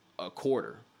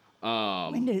quarter.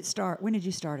 When did it start? When did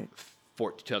you start it?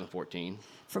 2014.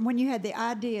 From when you had the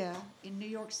idea in New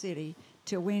York City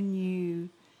to when you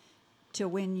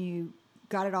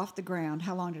got it off the ground,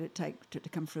 how long did it take to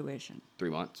come fruition? 3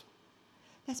 months.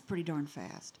 That's pretty darn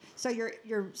fast. So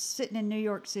you're sitting in New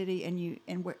York City,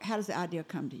 and how does the idea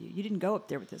come to you? You didn't go up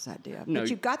there with this idea, No. but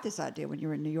you got this idea when you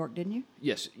were in New York, didn't you?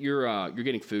 Yes, you're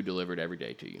getting food delivered every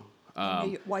day to you.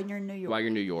 While you're in New York. While you're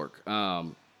in New York.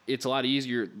 It's a lot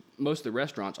easier. Most of the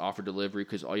restaurants offer delivery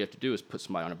because all you have to do is put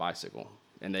somebody on a bicycle,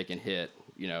 and they can hit,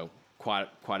 quite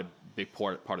a big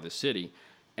part of the city.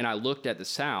 And I looked at the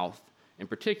South in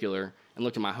particular, and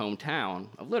looked at my hometown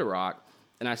of Little Rock,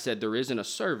 and I said, there isn't a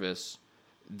service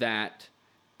that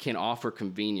can offer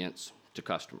convenience to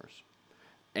customers.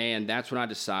 And that's when I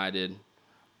decided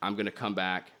I'm going to come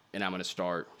back and I'm going to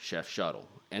start Chef Shuttle.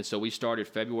 And so we started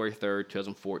February 3rd,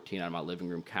 2014 on my living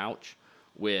room couch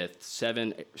with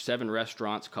seven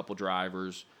restaurants, a couple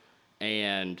drivers,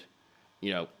 and,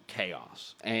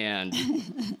 chaos. And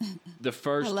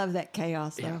I love that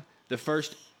chaos, though. yeah, the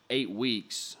first 8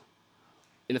 weeks,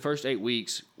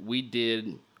 we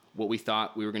did what we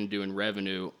thought we were going to do in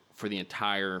revenue for the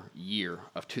entire year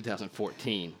of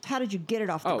 2014. How did you get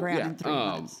it off the ground in 3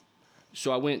 months?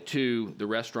 So I went to the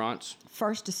restaurants.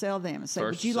 First to sell them and say,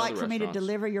 would you like for me to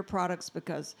deliver your products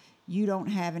because you don't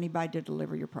have anybody to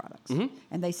deliver your products? Mm-hmm.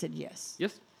 And they said yes.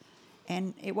 Yes.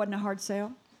 And it wasn't a hard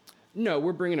sell? No,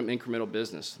 we're bringing them incremental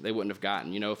business they wouldn't have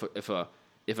gotten.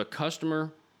 If a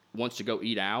customer wants to go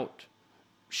eat out,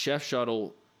 Chef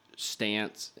Shuttle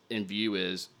stance and view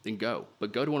is, then go.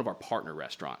 But go to one of our partner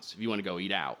restaurants if you want to go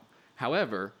eat out.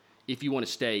 However, if you want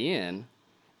to stay in,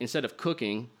 instead of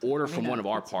cooking, order from one of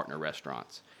our partner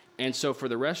restaurants. And so for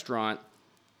the restaurant,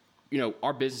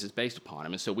 our business is based upon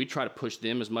them. And so we try to push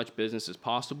them as much business as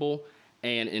possible.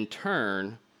 And in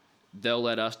turn, they'll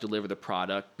let us deliver the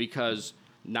product because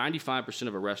 95%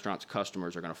 of a restaurant's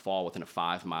customers are going to fall within a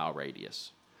 5-mile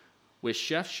radius. With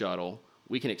Chef Shuttle,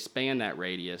 we can expand that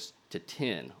radius to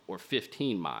 10 or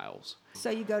 15 miles. So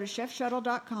you go to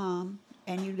chefshuttle.com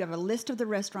and you have a list of the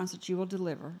restaurants that you will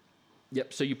deliver.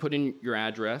 Yep. So you put in your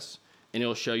address, and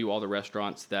it'll show you all the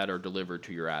restaurants that are delivered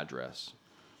to your address.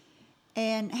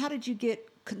 And how did you get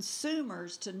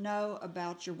consumers to know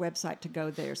about your website to go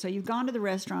there? So you've gone to the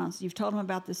restaurants, you've told them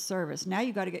about this service. Now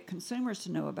you've got to get consumers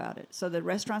to know about it. So the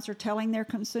restaurants are telling their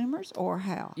consumers, or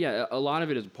how? Yeah, a lot of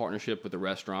it is a partnership with the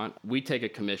restaurant. We take a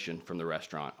commission from the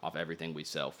restaurant off everything we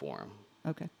sell for them.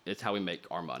 Okay. It's how we make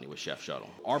our money with Chef Shuttle.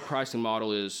 Our pricing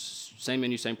model is same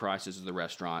menu, same prices as the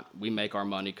restaurant. We make our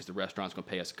money because the restaurant's going to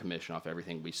pay us a commission off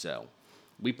everything we sell.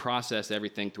 We process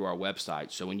everything through our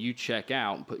website. So when you check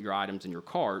out and put your items in your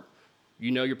cart,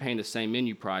 you're paying the same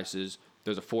menu prices.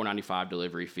 There's a $4.95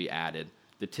 delivery fee added.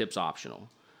 The tip's optional.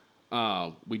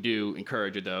 We do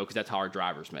encourage it, though, because that's how our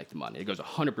drivers make the money. It goes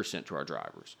 100% to our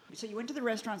drivers. So you went to the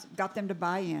restaurants, got them to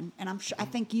buy in, and I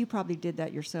think you probably did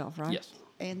that yourself, right? Yes.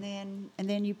 And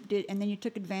then you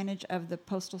took advantage of the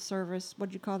postal service. What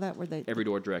did you call that? Where they Every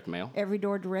door direct mail. Every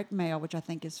door direct mail, which I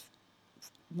think is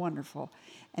wonderful.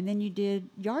 And then you did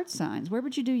yard signs. Where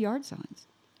would you do yard signs?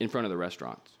 In front of the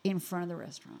restaurants. In front of the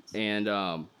restaurants. And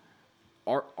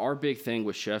our big thing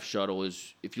with Chef Shuttle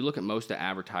is, if you look at most of the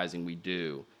advertising we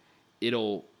do,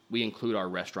 we include our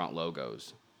restaurant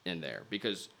logos in there,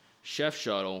 because Chef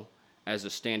Shuttle, as a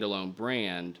standalone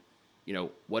brand,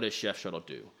 what does Chef Shuttle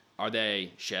do? Are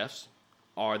they chefs?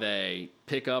 Are they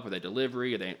pickup? Are they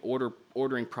delivery? Are they an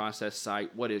ordering process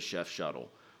site? What is Chef Shuttle?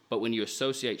 But when you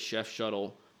associate Chef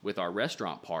Shuttle with our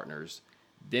restaurant partners,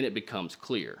 then it becomes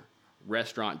clear.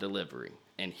 Restaurant delivery.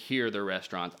 And here are the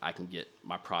restaurants I can get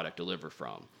my product delivered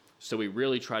from. So we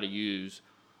really try to use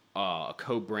a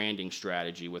co-branding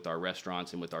strategy with our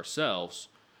restaurants and with ourselves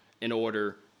in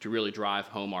order to really drive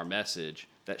home our message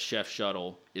that Chef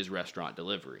Shuttle is restaurant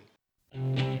delivery.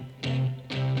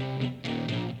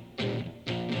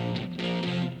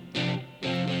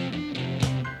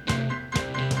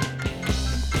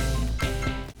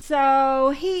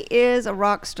 So he is a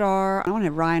rock star. I want to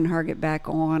have Ryan Hargett back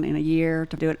on in a year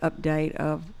to do an update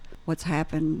of what's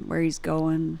happened, where he's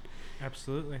going.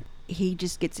 Absolutely. He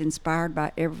just gets inspired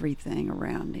by everything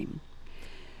around him.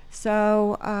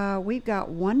 So we've got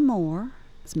one more.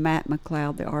 It's Matt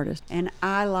McLeod, the artist. And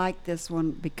I like this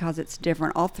one because it's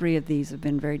different. All three of these have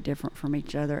been very different from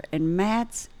each other. And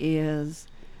Matt's is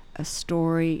a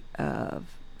story of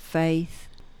faith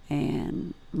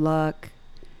and luck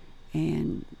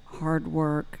and hard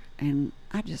work, and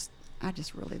I just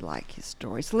really like his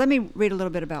story. So let me read a little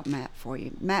bit about Matt for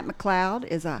you. Matt McLeod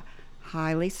is a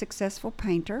highly successful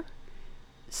painter,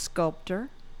 sculptor,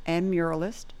 and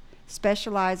muralist,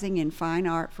 specializing in fine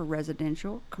art for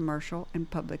residential, commercial,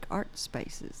 and public art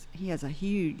spaces. He has a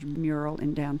huge mural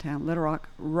in downtown Little Rock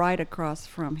right across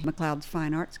from McLeod's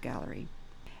Fine Arts Gallery.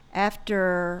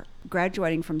 After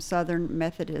graduating from Southern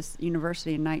Methodist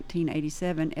University in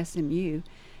 1987, SMU,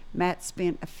 Matt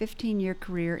spent a 15-year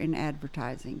career in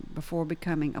advertising before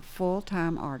becoming a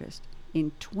full-time artist.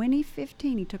 In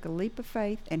 2015, he took a leap of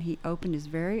faith and he opened his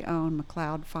very own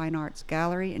McLeod Fine Arts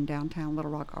Gallery in downtown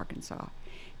Little Rock, Arkansas.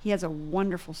 He has a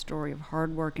wonderful story of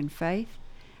hard work and faith.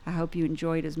 I hope you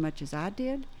enjoyed as much as I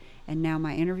did. And now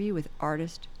my interview with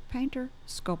artist, painter,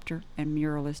 sculptor, and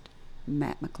muralist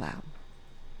Matt McLeod.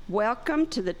 Welcome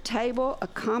to the table,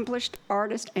 accomplished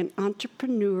artist and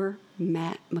entrepreneur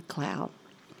Matt McLeod.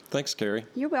 Thanks, Carrie.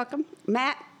 You're welcome.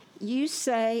 Matt, you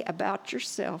say about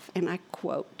yourself, and I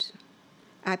quote,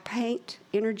 "I paint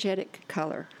energetic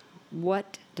color."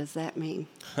 What does that mean?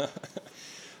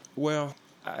 Well,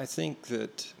 I think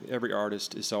that every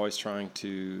artist is always trying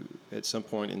to, at some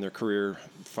point in their career,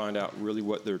 find out really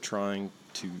what they're trying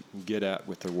to get at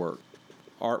with their work.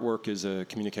 Artwork is a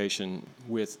communication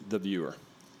with the viewer,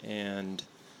 and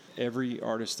every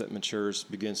artist that matures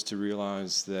begins to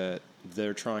realize that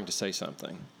they're trying to say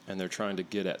something and they're trying to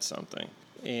get at something.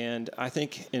 And I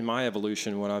think in my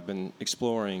evolution, what I've been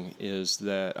exploring is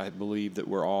that I believe that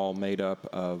we're all made up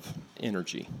of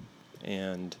energy.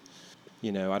 And,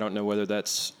 I don't know whether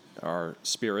that's our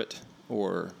spirit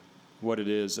or what it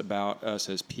is about us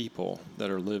as people that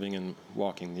are living and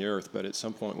walking the earth, but at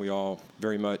some point we all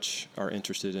very much are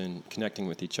interested in connecting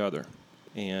with each other.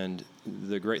 And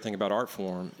the great thing about art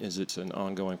form is it's an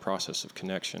ongoing process of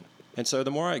connection. And so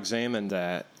the more I examined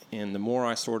that, and the more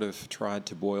I sort of tried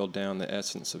to boil down the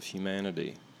essence of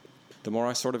humanity, the more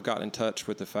I sort of got in touch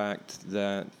with the fact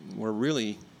that we're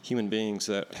really human beings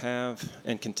that have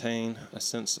and contain a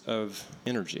sense of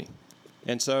energy.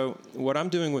 And so what I'm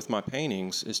doing with my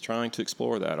paintings is trying to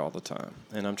explore that all the time.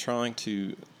 And I'm trying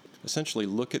to essentially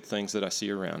look at things that I see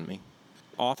around me.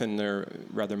 Often they're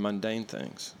rather mundane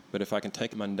things, but if I can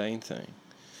take a mundane thing,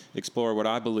 explore what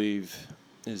I believe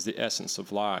is the essence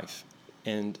of life,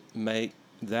 and make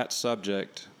that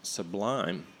subject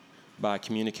sublime by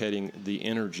communicating the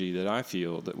energy that I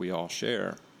feel that we all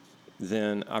share,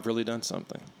 then I've really done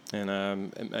something. And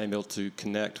I'm able to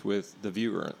connect with the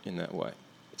viewer in that way.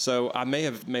 So I may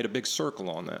have made a big circle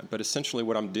on that, but essentially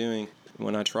what I'm doing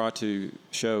when I try to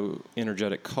show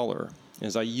energetic color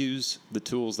is I use the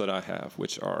tools that I have,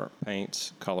 which are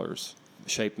paints, colors,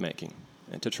 shape making,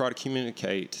 and to try to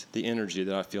communicate the energy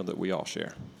that I feel that we all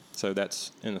share. So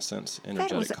that's, in a sense, energetic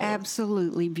That was color.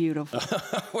 absolutely beautiful.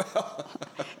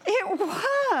 It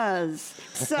was.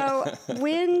 So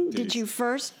when did you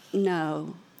first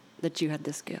know that you had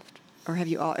this gift? Or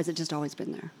has it just always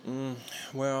been there?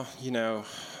 Well,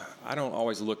 I don't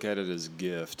always look at it as a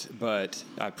gift, but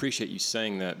I appreciate you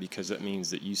saying that because that means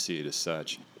that you see it as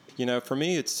such. For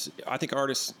me, I think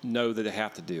artists know that they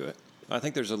have to do it. I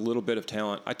think there's a little bit of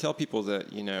talent. I tell people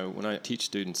that, when I teach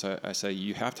students, I say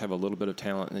you have to have a little bit of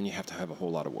talent and then you have to have a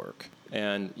whole lot of work.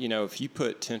 And, if you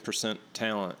put 10%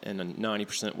 talent and a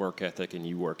 90% work ethic and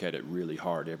you work at it really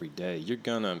hard every day, you're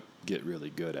going to get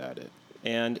really good at it.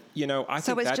 And, I think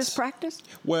So it's that's just practice?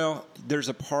 Well, there's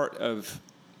a part of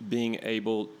being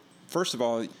able, first of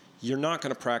all, you're not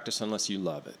going to practice unless you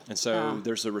love it. And so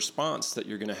there's a response that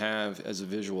you're going to have as a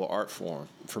visual art form.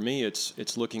 For me,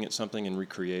 it's looking at something and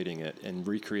recreating it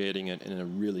in a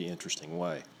really interesting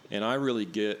way. And I really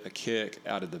get a kick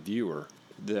out of the viewer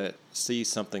that sees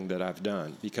something that I've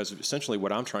done, because essentially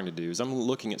what I'm trying to do is I'm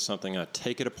looking at something, I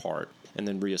take it apart and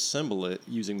then reassemble it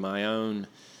using my own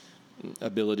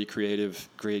ability,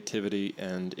 creativity,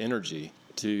 and energy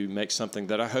to make something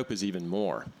that I hope is even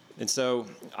more. And so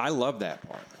I love that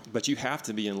part, but you have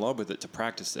to be in love with it to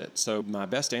practice it. So my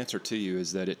best answer to you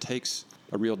is that it takes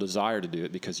a real desire to do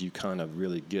it because you kind of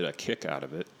really get a kick out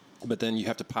of it. But then you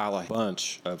have to pile a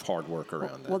bunch of hard work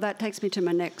around that. Well, that takes me to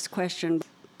my next question.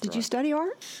 Did you study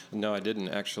art? No, I didn't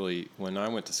actually. When I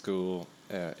went to school,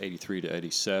 83 to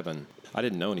 87, I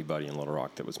didn't know anybody in Little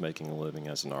Rock that was making a living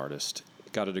as an artist.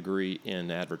 Got a degree in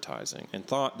advertising and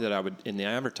thought that I would, in the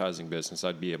advertising business,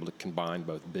 I'd be able to combine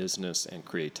both business and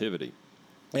creativity.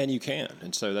 And you can.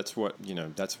 And so that's what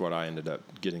I ended up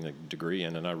getting a degree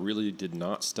in. And I really did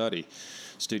not study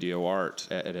studio art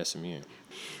at SMU.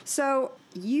 So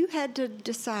you had to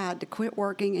decide to quit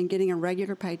working and getting a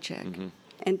regular paycheck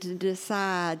and to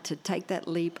decide to take that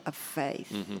leap of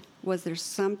faith. Was there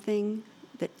something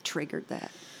that triggered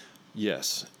that?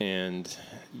 Yes, and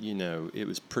it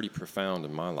was pretty profound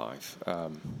in my life,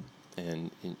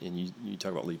 and you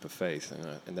talk about leap of faith,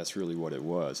 and that's really what it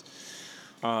was.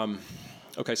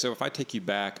 Okay, so if I take you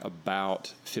back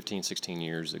about 15, 16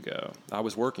 years ago, I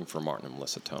was working for Martin and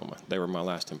Melissa Thoma. They were my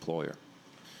last employer.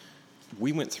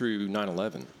 We went through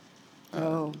 9/11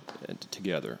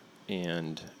 together,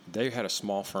 and they had a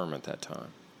small firm at that time.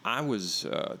 I was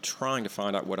trying to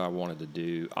find out what I wanted to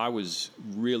do. I was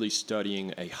really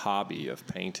studying a hobby of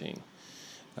painting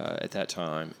at that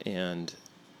time, and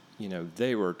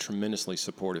they were tremendously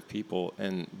supportive people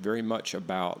and very much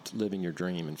about living your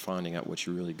dream and finding out what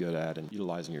you're really good at and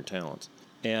utilizing your talents.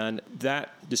 And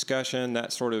that discussion,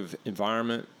 that sort of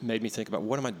environment made me think about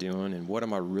what am I doing and what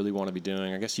am I really want to be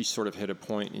doing. I guess you sort of hit a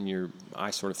point in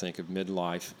I sort of think of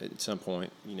midlife at some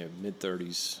point,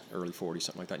 mid-30s, early 40s,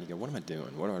 something like that. And you go, what am I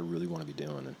doing? What do I really want to be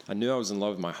doing? And I knew I was in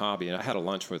love with my hobby. And I had a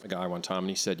lunch with a guy one time, and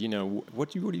he said,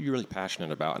 what are you really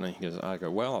passionate about? And I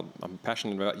go, well, I'm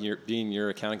passionate about being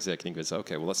your account executive. He goes,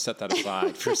 okay, well, let's set that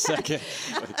aside for a second.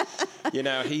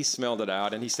 He smelled it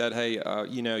out, and he said, hey,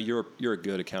 you're a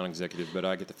good account executive,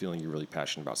 but I get the feeling you're really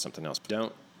passionate about something else.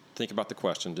 Don't think about the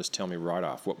question. Just tell me right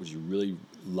off, what would you really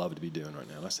love to be doing right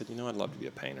now? And I said, I'd love to be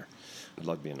a painter. I'd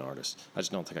love to be an artist. I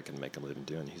just don't think I can make a living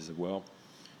doing it. He said, well,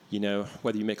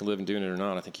 whether you make a living doing it or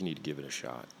not, I think you need to give it a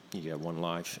shot. You got one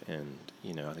life, and,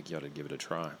 I think you ought to give it a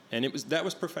try. And that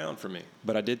was profound for me.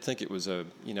 But I did think it was a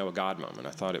God moment.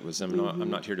 I thought it was, I'm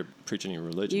not here to preach any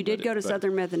religion. You did go to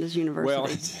Southern Methodist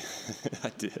University. Well,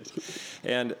 I did.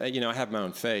 And, I have my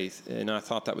own faith, and I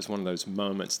thought that was one of those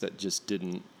moments that just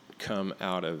didn't come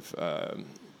out of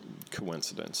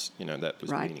coincidence, that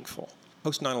was meaningful.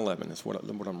 Post 9/11 is what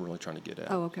I'm really trying to get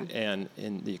at. Oh, okay. And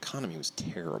the economy was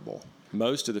terrible.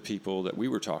 Most of the people that we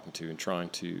were talking to and trying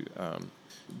to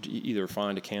either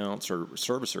find accounts or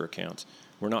service their accounts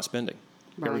were not spending.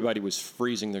 Right. Everybody was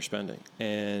freezing their spending.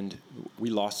 And we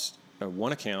lost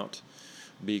one account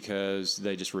because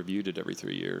they just reviewed it every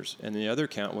 3 years. And the other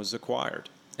account was acquired.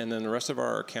 And then the rest of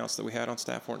our accounts that we had on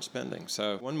staff weren't spending.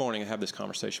 So one morning I have this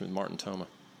conversation with Martin Thoma.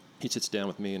 He sits down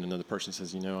with me and another person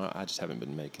says, I just haven't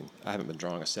been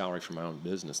drawing a salary for my own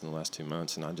business in the last 2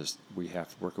 months, and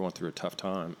we're going through a tough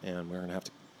time, and we're going to have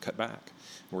to cut back.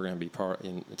 We're going to be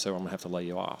and so I'm going to have to lay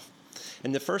you off.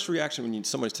 And the first reaction when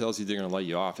somebody tells you they're going to lay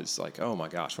you off is like, oh my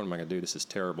gosh, what am I going to do? This is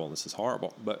terrible. This is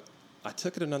horrible. But I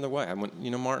took it another way. I went,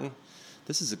 Martin,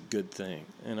 this is a good thing,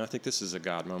 and I think this is a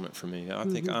God moment for me. I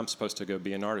think I'm supposed to go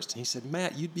be an artist. And he said,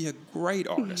 Matt, you'd be a great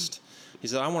artist. He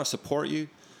said, I want to support you.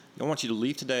 I want you to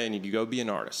leave today and you go be an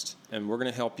artist. And we're going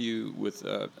to help you with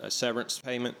a severance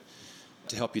payment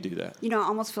to help you do that. I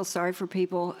almost feel sorry for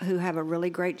people who have a really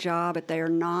great job, but they are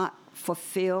not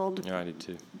fulfilled. Yeah, I do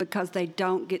too. Because they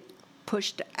don't get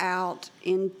pushed out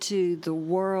into the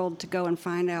world to go and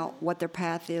find out what their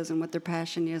path is and what their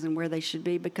passion is and where they should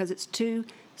be, because it's too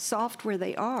soft where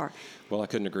they are. Well, I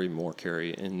couldn't agree more,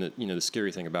 Carrie. And the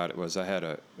scary thing about it was I had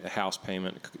a house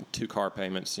payment, 2 car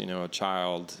payments, a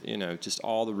child, just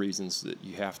all the reasons that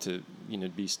you have to,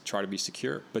 try to be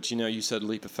secure. But you said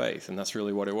leap of faith, and that's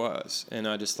really what it was. And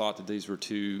I just thought that these were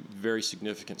 2 very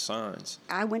significant signs.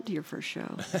 I went to your first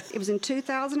show. It was in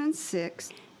 2006.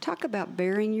 Talk about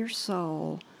bearing your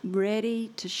soul,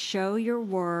 ready to show your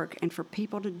work and for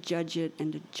people to judge it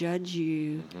and to judge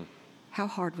you. Mm-hmm. How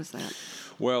hard was that?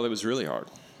 Well, it was really hard.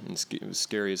 It was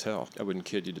scary as hell. I wouldn't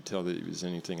kid you to tell that it was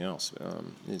anything else.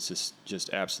 It's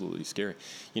just absolutely scary.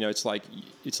 It's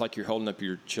like you're holding up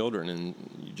your children and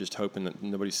you're just hoping that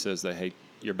nobody says they hate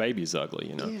your baby's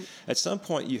ugly. Yeah. At some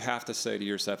point you have to say to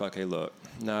yourself, okay, look,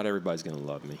 not everybody's going to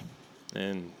love me,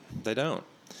 and they don't.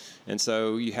 And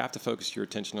so you have to focus your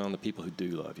attention on the people who do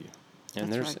love you.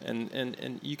 And That's right.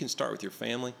 and you can start with your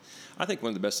family. I think one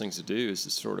of the best things to do is to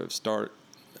sort of start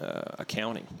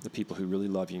accounting the people who really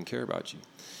love you and care about you.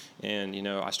 And,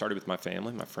 I started with my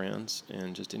family, my friends,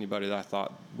 and just anybody that I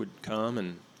thought would come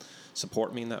and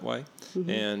support me in that way. Mm-hmm.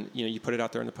 And, you put it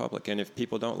out there in the public. And if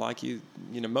people don't like you,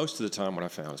 most of the time what I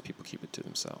found is people keep it to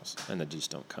themselves and they just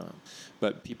don't come.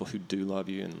 But people who do love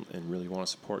you and really want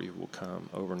to support you will come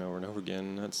over and over and over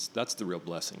again. That's the real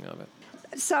blessing of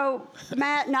it. So,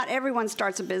 Matt, not everyone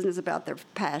starts a business about their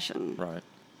passion. Right.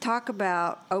 Talk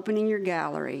about opening your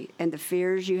gallery and the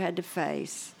fears you had to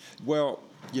face. Well,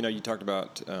 you talked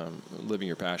about living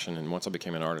your passion, and once I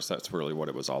became an artist, that's really what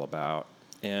it was all about.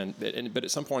 But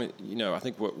at some point, I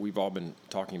think what we've all been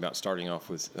talking about, starting off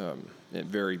with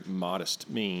very modest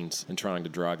means and trying to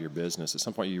drive your business. At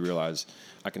some point, you realize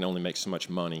I can only make so much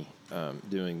money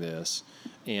doing this,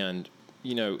 and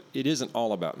it isn't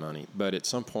all about money. But at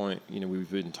some point, we've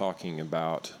been talking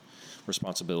about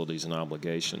responsibilities and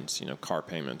obligations, car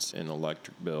payments and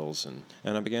electric bills. And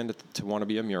I began to want to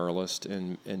be a muralist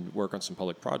and work on some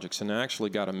public projects. And I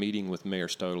actually got a meeting with Mayor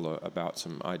Stodola about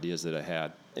some ideas that I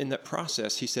had. In that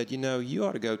process, he said, you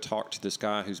ought to go talk to this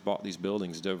guy who's bought these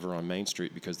buildings over on Main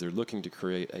Street because they're looking to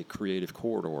create a creative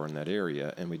corridor in that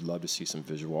area, and we'd love to see some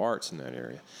visual arts in that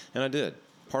area. And I did.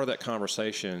 Part of that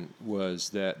conversation was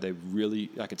that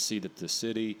I could see that the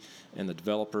city and the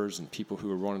developers and people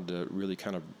who wanted to really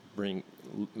kind of bring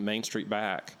Main Street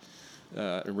back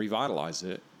and revitalize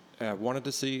it wanted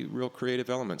to see real creative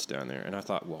elements down there. And I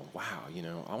thought, well, wow,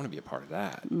 I want to be a part of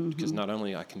that. Mm-hmm. Because not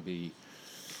only I can be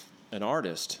an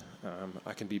artist,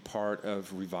 I can be part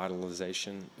of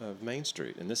revitalization of Main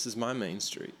Street, and this is my Main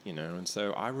Street, and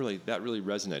so that really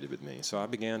resonated with me. So I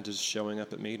began just showing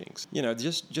up at meetings,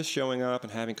 just showing up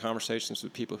and having conversations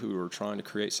with people who were trying to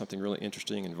create something really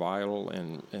interesting and vital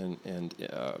and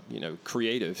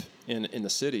creative in the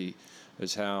city.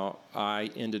 Is how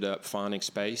I ended up finding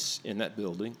space in that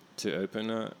building to open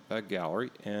a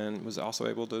gallery, and was also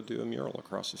able to do a mural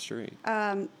across the street.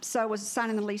 So was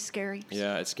signing the lease scary?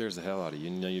 Yeah, it scares the hell out of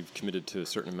you. You've committed to a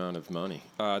certain amount of money.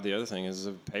 The other thing is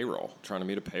a payroll, trying to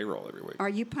meet a payroll every week. Are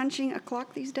you punching a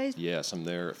clock these days? Yes, I'm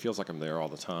there. It feels like I'm there all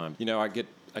the time. I get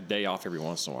a day off every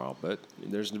once in a while, but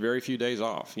there's very few days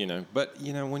off, But,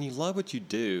 when you love what you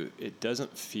do, it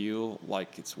doesn't feel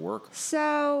like it's work.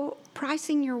 So,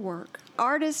 pricing your work.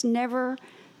 Artists never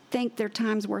think their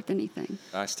time's worth anything.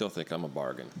 I still think I'm a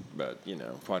bargain, but,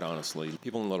 quite honestly,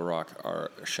 people in Little Rock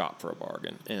are shop for a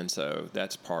bargain. And so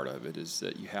that's part of it, is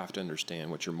that you have to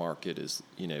understand what your market is,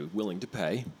 willing to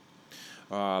pay.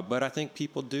 But I think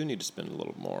people do need to spend a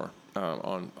little more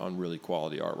on really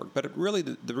quality artwork. But really,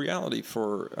 the reality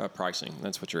for pricing,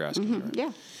 that's what you're asking, mm-hmm. right?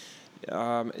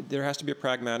 Yeah. There has to be a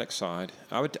pragmatic side.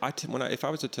 If I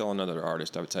was to tell another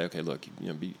artist, I would say, okay, look,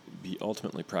 be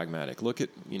ultimately pragmatic. Look at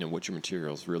what your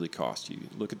materials really cost you.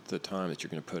 Look at the time that you're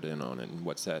going to put in on it, and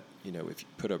what's that? If you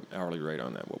put an hourly rate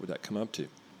on that, what would that come up to?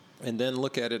 And then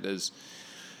look at it as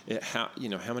how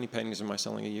many paintings am I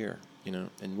selling a year?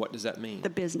 And what does that mean? The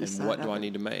business and side what do of I it.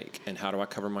 need to make, and how do I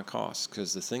cover my costs?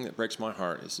 Because the thing that breaks my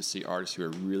heart is to see artists who are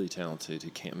really talented who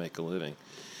can't make a living.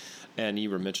 And you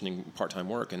were mentioning part-time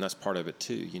work, and that's part of it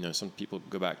too. Some people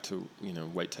go back to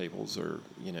wait tables, or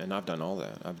and I've done all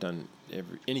that. I've done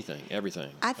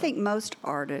everything. I think most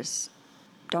artists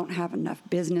don't have enough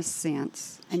business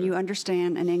sense, and Sure. you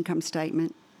understand an income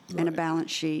statement and a Right.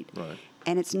 balance sheet, Right.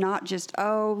 and it's not just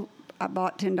I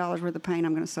bought $10 worth of paint,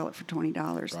 I'm going to sell it for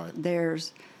 $20. Right.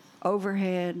 There's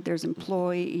overhead, there's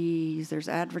employees, there's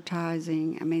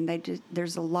advertising. I mean,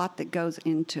 there's a lot that goes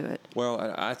into it.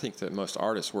 Well, I think that most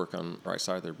artists work on the right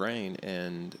side of their brain,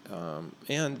 and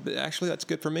actually that's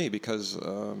good for me because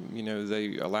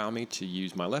they allow me to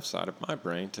use my left side of my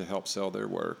brain to help sell their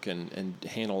work and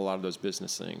handle a lot of those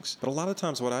business things. But a lot of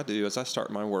times what I do is I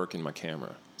start my work in my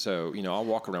camera. So, I'll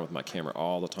walk around with my camera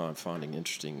all the time finding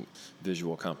interesting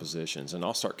visual compositions, and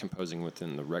I'll start composing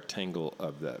within the rectangle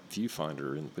of that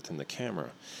viewfinder within the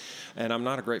camera. And I'm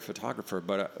not a great photographer,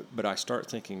 but I start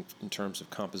thinking in terms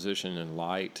of composition and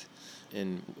light,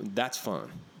 and that's fun.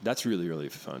 That's really, really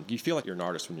fun. You feel like you're an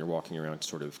artist when you're walking around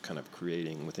sort of kind of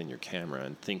creating within your camera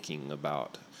and thinking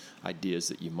about ideas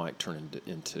that you might turn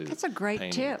into That's a great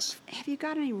paintings. tip. Have you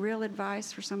got any real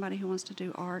advice for somebody who wants to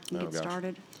do art and get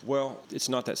started? Well, it's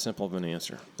not that simple of an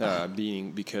answer,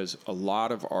 because a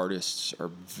lot of artists are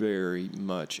very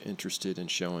much interested in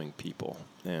showing people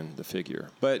and the figure.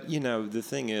 But, the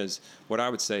thing is, what I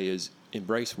would say is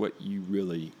embrace what you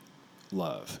really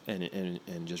love and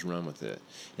just run with it.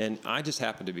 And I just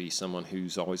happen to be someone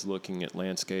who's always looking at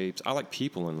landscapes. I like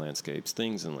people in landscapes,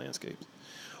 things in landscapes.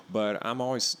 But I'm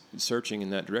always searching in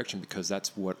that direction because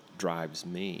that's what drives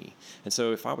me. And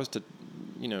so if I was to,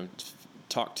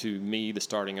 talk to me, the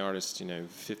starting artist,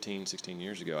 15, 16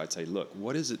 years ago, I'd say, look,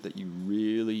 what is it that you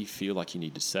really feel like you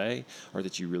need to say or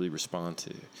that you really respond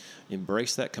to?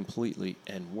 Embrace that completely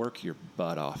and work your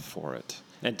butt off for it.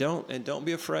 And don't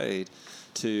be afraid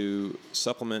to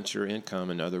supplement your income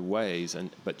in other ways,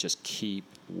 but just keep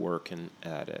working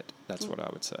at it. That's what I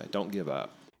would say. Don't give up.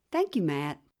 Thank you,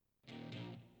 Matt.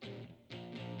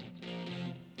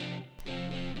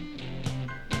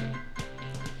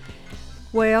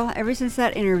 Well, ever since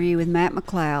that interview with Matt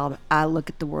McLeod, I look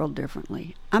at the world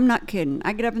differently. I'm not kidding.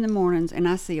 I get up in the mornings and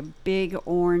I see a big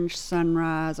orange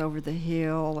sunrise over the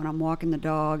hill when I'm walking the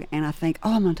dog, and I think,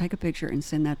 I'm going to take a picture and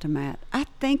send that to Matt. I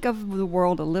think of the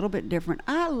world a little bit different.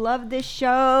 I love this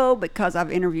show because I've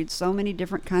interviewed so many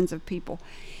different kinds of people.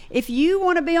 If you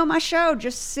want to be on my show,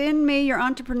 just send me your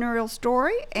entrepreneurial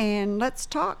story and let's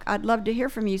talk. I'd love to hear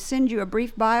from you. Send you a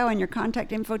brief bio and your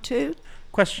contact info too.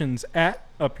 Questions at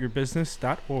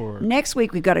upyourbusiness.org. Next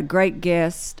week, we've got a great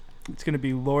guest. It's going to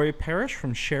be Lori Parrish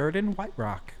from Sheridan White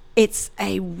Rock. It's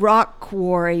a rock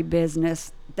quarry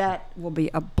business. That will be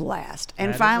a blast.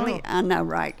 And finally, I know,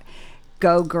 right?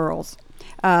 Go girls.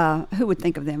 Who would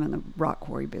think of them in the rock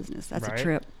quarry business? That's a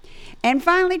trip. And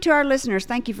finally, to our listeners,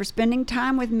 thank you for spending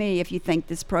time with me. If you think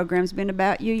this program's been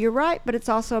about you, you're right, but it's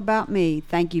also about me.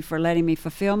 Thank you for letting me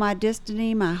fulfill my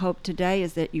destiny. My hope today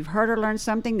is that you've heard or learned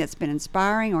something that's been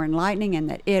inspiring or enlightening, and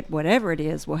that it, whatever it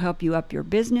is, will help you up your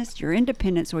business, your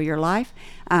independence, or your life.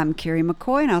 I'm Carrie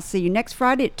McCoy, and I'll see you next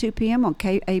Friday at 2 p.m. on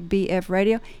KABF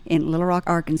Radio in Little Rock,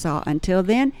 Arkansas. Until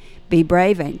then, be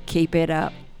brave and keep it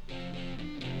up.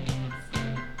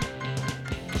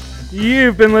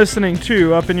 You've been listening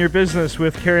to Up in Your Business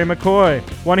with Carrie McCoy.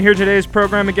 Want to hear today's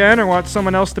program again or want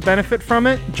someone else to benefit from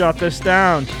it? Jot this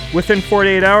down. Within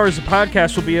 48 hours, the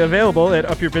podcast will be available at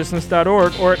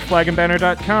upyourbusiness.org or at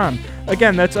flagandbanner.com.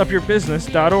 Again, that's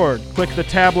upyourbusiness.org. Click the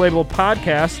tab labeled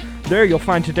podcast. There you'll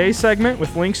find today's segment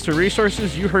with links to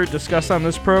resources you heard discussed on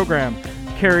this program.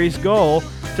 Carrie's goal,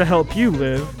 to help you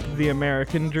live the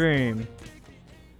American dream.